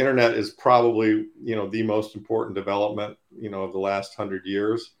think the internet is probably, the most important development, of the last 100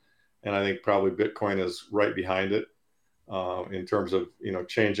 years. And I think probably Bitcoin is right behind it in terms of,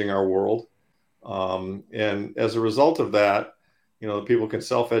 changing our world. And as a result of that, people can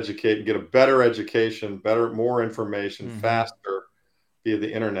self-educate and get a better education, more information, faster via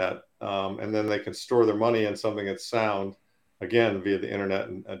the internet. And then they can store their money in something that's sound, again, via the internet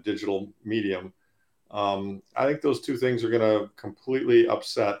and a digital medium. I think those two things are going to completely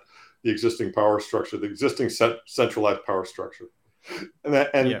upset the existing power structure, the existing centralized power structure.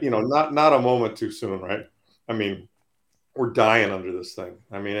 Not a moment too soon, right? I mean, we're dying under this thing.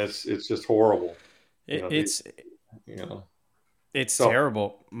 I mean, it's just horrible. It's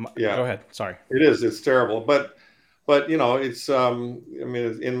terrible. Yeah, go ahead. Sorry. It is. It's terrible. But it's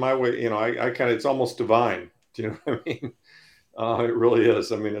in my way, I kind of, it's almost divine. Do you know what I mean? It really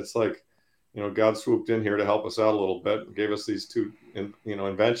is. I mean, it's like, God swooped in here to help us out a little bit and gave us these two,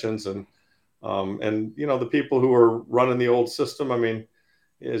 inventions. And the people who are running the old system, I mean,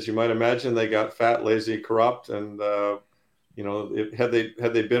 as you might imagine, they got fat, lazy, corrupt. And, had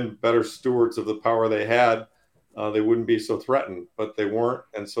they been better stewards of the power they had, they wouldn't be so threatened, but they weren't.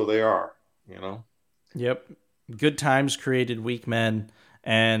 And so they are, Yep. Good times created weak men.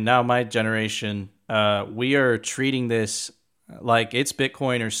 And now my generation, we are treating this like it's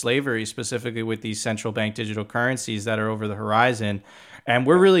Bitcoin or slavery, specifically with these central bank digital currencies that are over the horizon. And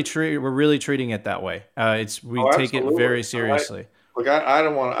we're really treating it that way. We take it very seriously. I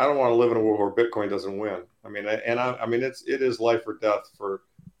don't want to live in a world where Bitcoin doesn't win. I mean, it is life or death for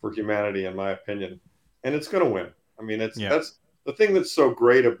humanity, in my opinion, and it's going to win. I mean, that's the thing that's so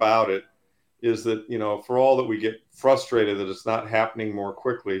great about it is that, for all that we get frustrated that it's not happening more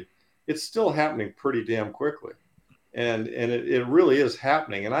quickly, it's still happening pretty damn quickly, and it really is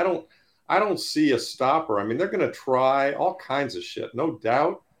happening. And I don't see a stopper. I mean, they're going to try all kinds of shit, no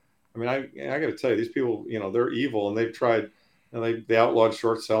doubt. I mean, I got to tell you, these people, they're evil, and they've tried. They outlawed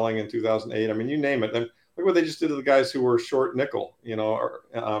short selling in 2008. I mean, you name it. And look what they just did to the guys who were short nickel,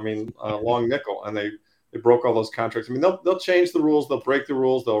 long nickel, and they broke all those contracts. I mean, they'll change the rules, they'll break the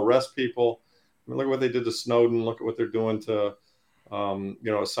rules, they'll arrest people. I mean, look at what they did to Snowden. Look at what they're doing to,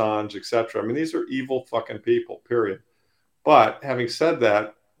 Assange, etc. I mean, these are evil fucking people, period. But having said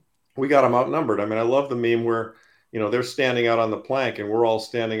that, we got them outnumbered. I mean, I love the meme where, they're standing out on the plank and we're all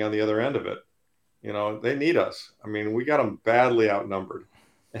standing on the other end of it. They need us. I mean, we got them badly outnumbered.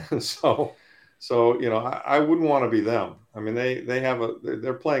 And so, I wouldn't want to be them. I mean,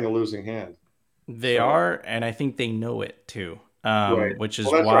 they're playing a losing hand. They are, and I think they know it too. Right. Which is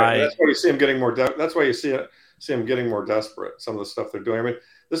that's why right. That's why you see them getting more. That's why you see them getting more desperate. Some of the stuff they're doing. I mean,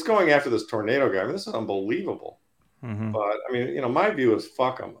 this going after this tornado guy. I mean, this is unbelievable. Mm-hmm. But I mean, my view is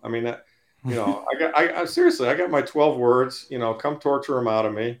fuck them. I mean, I seriously, I got my 12 words. Come torture them out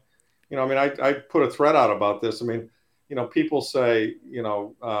of me. I mean, I put a thread out about this. I mean, people say,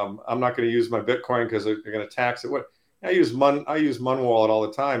 I'm not going to use my Bitcoin because they're going to tax it. What I use Mun Wallet all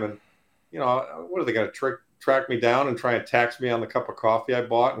the time, and what are they going to track me down and try and tax me on the cup of coffee I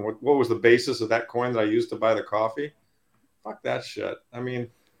bought? And what was the basis of that coin that I used to buy the coffee? Fuck that shit. I mean,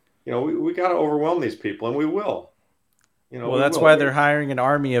 we got to overwhelm these people, and we will. Well, that's why they're hiring an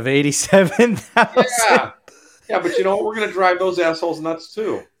army of 87,000. Yeah, but you know what? We're going to drive those assholes nuts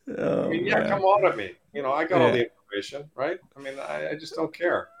too. Oh, I mean, come on at me. I got all the information, right? I mean, I just don't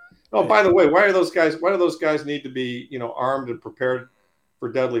care. Oh, by the way, why do those guys need to be, armed and prepared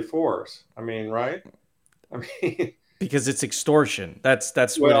for deadly force? I mean, right? I mean, because it's extortion. That's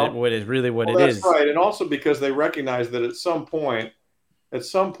what it is. That's right. And also because they recognize that at some point,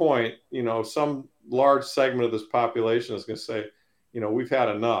 some large segment of this population is going to say, we've had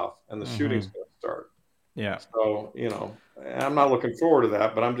enough, and the shooting's going to start. Yeah. So, I'm not looking forward to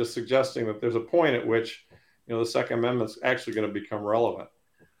that, but I'm just suggesting that there's a point at which, the Second Amendment's actually going to become relevant.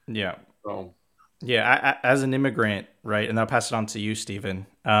 Yeah. So. Yeah. As an immigrant, right, and I'll pass it on to you, Stephen.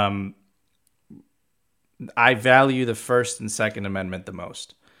 I value the First and Second Amendment the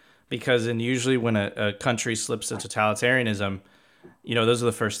most because usually when a country slips to totalitarianism, those are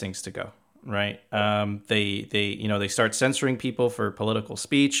the first things to go, right? They start censoring people for political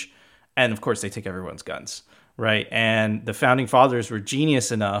speech, and of course they take everyone's guns, right? And the founding fathers were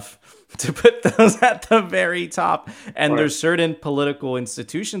genius enough to put those at the very top. And there's certain political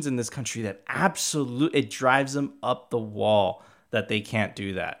institutions in this country that it drives them up the wall that they can't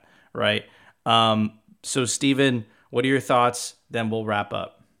do that, right? So, Stephen, what are your thoughts? Then we'll wrap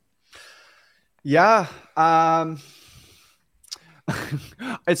up. Yeah.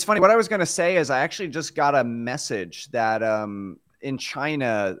 It's funny. What I was going to say is I actually just got a message that in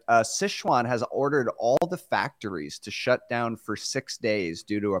China, Sichuan has ordered all the factories to shut down for 6 days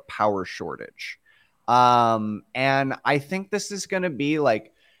due to a power shortage. And I think this is going to be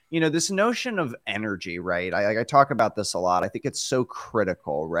like, this notion of energy, right? I talk about this a lot. I think it's so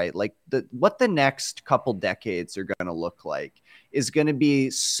critical, right? Like what the next couple decades are going to look like is going to be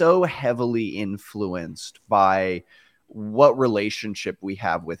so heavily influenced by what relationship we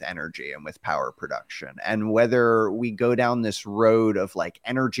have with energy and with power production, and whether we go down this road of like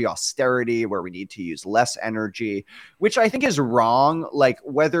energy austerity where we need to use less energy, which I think is wrong. Like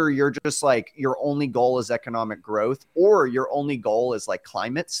whether you're just like your only goal is economic growth or your only goal is like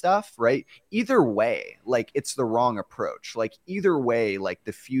climate stuff, right? Either way, like it's the wrong approach. Like either way, like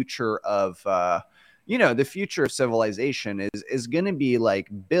the future of the future of civilization is going to be like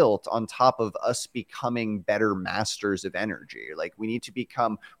built on top of us becoming better masters of energy. Like we need to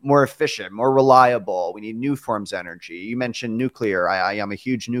become more efficient, more reliable. We need new forms of energy. You mentioned nuclear. I am a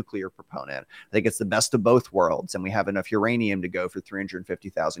huge nuclear proponent. I think it's the best of both worlds, and we have enough uranium to go for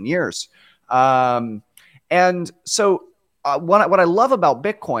 350,000 years. And so what I love about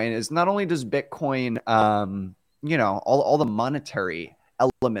Bitcoin is not only does Bitcoin, all the monetary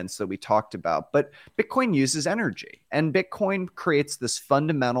elements that we talked about, but Bitcoin uses energy, and Bitcoin creates this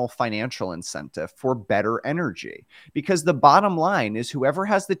fundamental financial incentive for better energy, because the bottom line is whoever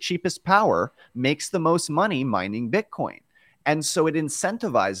has the cheapest power makes the most money mining Bitcoin. And so it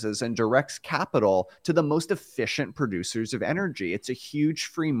incentivizes and directs capital to the most efficient producers of energy. It's a huge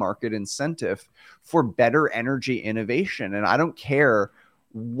free market incentive for better energy innovation. And I don't care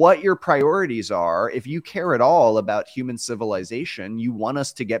what your priorities are. If you care at all about human civilization, you want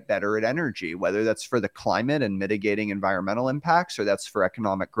us to get better at energy, whether that's for the climate and mitigating environmental impacts, or that's for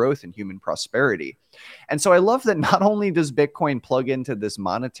economic growth and human prosperity. And so I love that not only does Bitcoin plug into this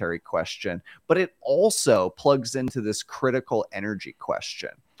monetary question, but it also plugs into this critical energy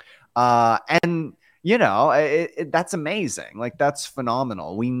question. And that's amazing. Like, that's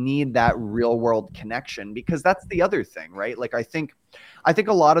phenomenal. We need that real world connection, because that's the other thing, right? Like, I think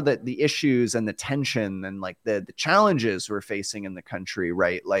a lot of the issues and the tension and like the challenges we're facing in the country,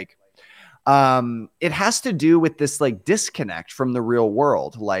 right? Like, it has to do with this like disconnect from the real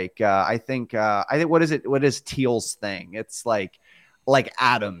world. Like, I think what is Thiel's thing? It's like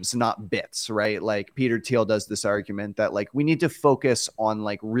atoms, not bits, right? Like Peter Thiel does this argument that like we need to focus on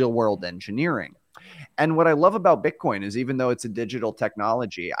like real world engineering. And what I love about Bitcoin is, even though it's a digital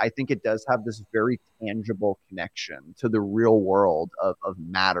technology, I think it does have this very tangible connection to the real world of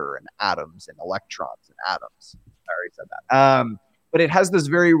matter and atoms and electrons and atoms. I already said that. But it has this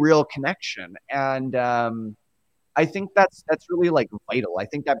very real connection. And I think that's really like vital. I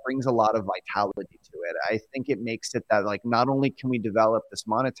think that brings a lot of vitality to it. I think it makes it that like not only can we develop this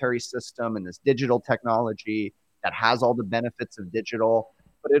monetary system and this digital technology that has all the benefits of digital,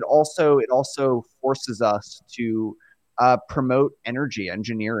 but it also forces us to promote energy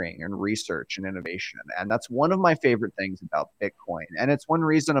engineering and research and innovation. And that's one of my favorite things about Bitcoin. And it's one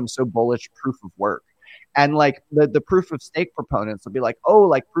reason I'm so bullish proof of work. And like the proof of stake proponents will be like, oh,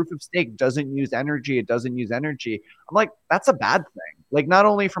 like proof of stake doesn't use energy. It doesn't use energy. I'm like, that's a bad thing. Like, not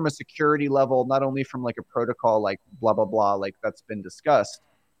only from a security level, not only from like a protocol, like blah, blah, blah, like that's been discussed.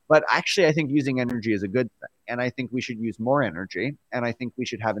 But actually, I think using energy is a good thing. And I think we should use more energy. And I think we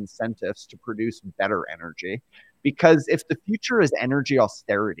should have incentives to produce better energy. Because if the future is energy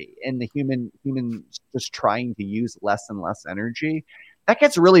austerity and the human just trying to use less and less energy, that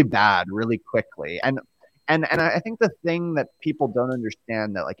gets really bad really quickly. And I think the thing that people don't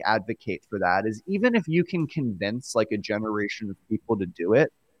understand that like advocate for that is, even if you can convince like a generation of people to do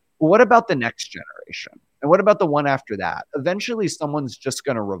it, well, what about the next generation? And what about the one after that? Eventually someone's just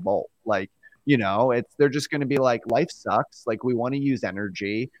going to revolt. Like, they're just going to be like, life sucks. Like, we want to use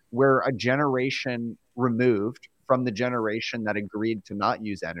energy. We're a generation removed from the generation that agreed to not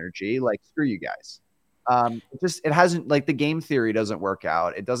use energy. Like, screw you guys. It hasn't, like, the game theory doesn't work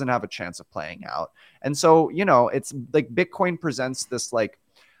out. It doesn't have a chance of playing out. And so, it's like Bitcoin presents this like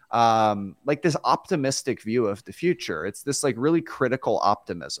this optimistic view of the future. It's this like really critical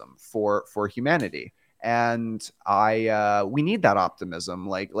optimism for humanity. And we need that optimism.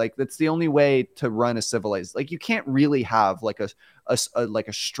 Like that's the only way to run a civilized. Like, you can't really have like a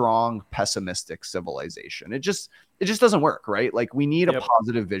strong pessimistic civilization. It just doesn't work, right? Like, we need a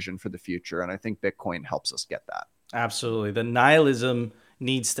positive vision for the future, and I think Bitcoin helps us get that. Absolutely, the nihilism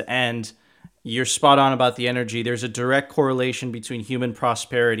needs to end. You're spot on about the energy. There's a direct correlation between human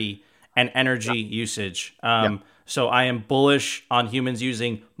prosperity and energy usage. So I am bullish on humans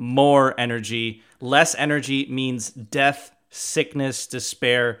using more energy. Less energy means death, sickness,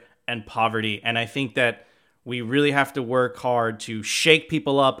 despair, and poverty. And I think that we really have to work hard to shake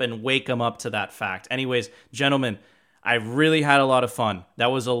people up and wake them up to that fact. Anyways, gentlemen, I really had a lot of fun. That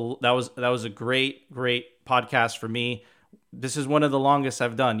was a great podcast for me. This is one of the longest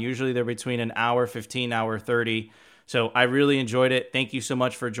I've done. Usually they're between an hour 15, hour 30. So I really enjoyed it. Thank you so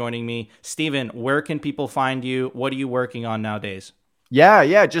much for joining me. Steven, where can people find you? What are you working on nowadays?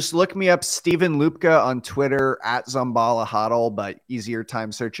 Yeah. Just look me up, Steven Lubka, on Twitter, @Zambala Hodl, but easier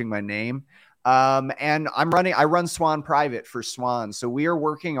time searching my name. And I run Swan Private for Swan. So we are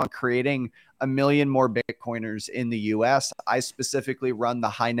working on creating 1 million more Bitcoiners in the US. I specifically run the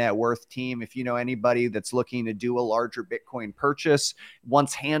high net worth team. If you know anybody that's looking to do a larger Bitcoin purchase,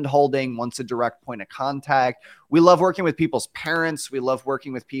 wants hand holding, wants a direct point of contact. We love working with people's parents. We love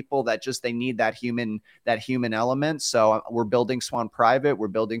working with people that just, they need that human element. So we're building Swan Private, we're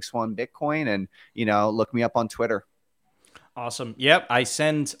building Swan Bitcoin, and, look me up on Twitter. Awesome. Yep. I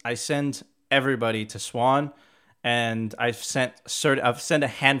send everybody to Swan, and I've sent a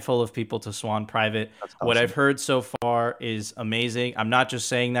handful of people to Swan Private. That's awesome. What I've heard so far is amazing. I'm not just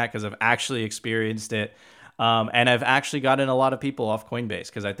saying that because I've actually experienced it. And I've actually gotten a lot of people off Coinbase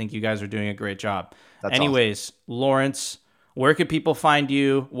because I think you guys are doing a great job. That's Anyways, awesome. Lawrence, where can people find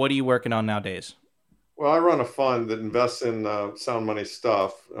you? What are you working on nowadays? Well, I run a fund that invests in sound money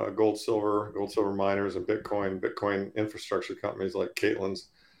stuff, gold, silver miners, and Bitcoin infrastructure companies like Caitlin's.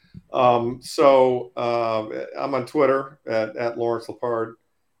 So I'm on Twitter at Lawrence Lepard,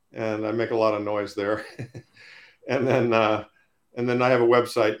 and I make a lot of noise there. and then I have a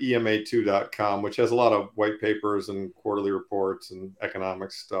website, ema2.com, which has a lot of white papers and quarterly reports and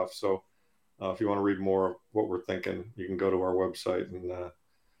economic stuff. So if you want to read more of what we're thinking, you can go to our website, and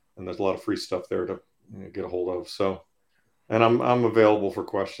there's a lot of free stuff there to get a hold of. So, and I'm available for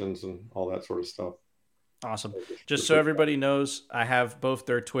questions and all that sort of stuff. Awesome. Just so everybody knows, I have both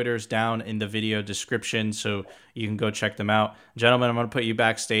their Twitters down in the video description, so you can go check them out. Gentlemen, I'm going to put you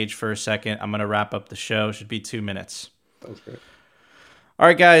backstage for a second. I'm going to wrap up the show. It should be 2 minutes. That's great. All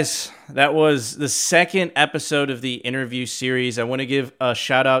right, guys, that was the second episode of the interview series. I want to give a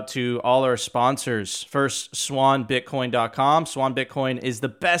shout out to all our sponsors. First, swanbitcoin.com. Swan Bitcoin is the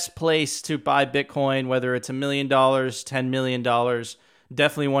best place to buy Bitcoin, whether it's $1 million, $10 million.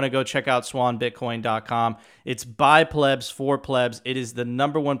 Definitely want to go check out swanbitcoin.com. It's by plebs, for plebs. It is the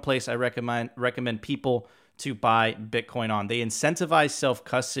number one place I recommend people to buy Bitcoin on. They incentivize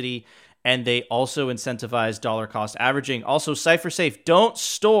self-custody, and they also incentivize dollar cost averaging. Also, Cypher Safe. Don't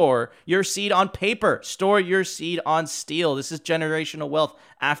store your seed on paper. Store your seed on steel. This is generational wealth.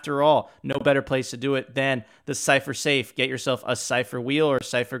 After all, no better place to do it than the Cypher Safe. Get yourself a Cypher wheel or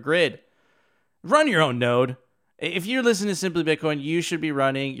Cypher grid. Run your own node. If you're listening to Simply Bitcoin, you should be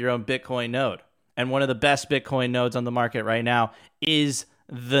running your own Bitcoin node. And one of the best Bitcoin nodes on the market right now is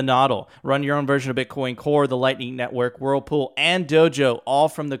the Nodl. Run your own version of Bitcoin Core, the Lightning Network, Whirlpool, and Dojo, all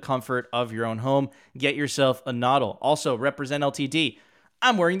from the comfort of your own home. Get yourself a Nodl. Also, Represent LTD.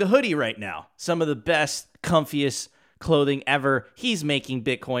 I'm wearing the hoodie right now. Some of the best, comfiest clothing ever. He's making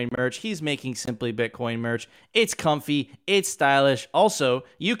Bitcoin merch. He's making Simply Bitcoin merch. It's comfy. It's stylish. Also,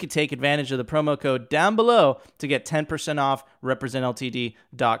 you could take advantage of the promo code down below to get 10% off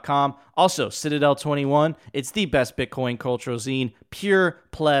representltd.com. Also, Citadel 21. It's the best Bitcoin cultural zine. Pure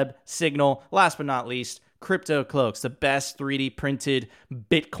pleb signal. Last but not least, Crypto Cloaks, the best 3D printed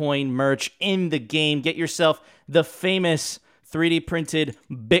Bitcoin merch in the game. Get yourself the famous 3D printed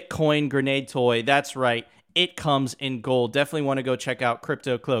Bitcoin grenade toy. That's right. It comes in gold. Definitely want to go check out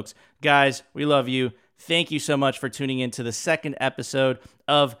Crypto Cloaks. Guys, we love you. Thank you so much for tuning in to the second episode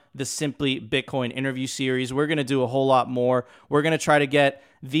of the Simply Bitcoin interview series. We're going to do a whole lot more. We're going to try to get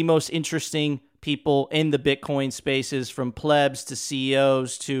the most interesting people in the Bitcoin spaces, from plebs to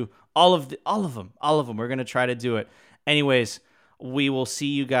CEOs to all of them. We're going to try to do it. Anyways, we will see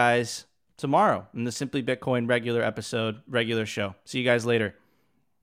you guys tomorrow in the Simply Bitcoin regular show. See you guys later.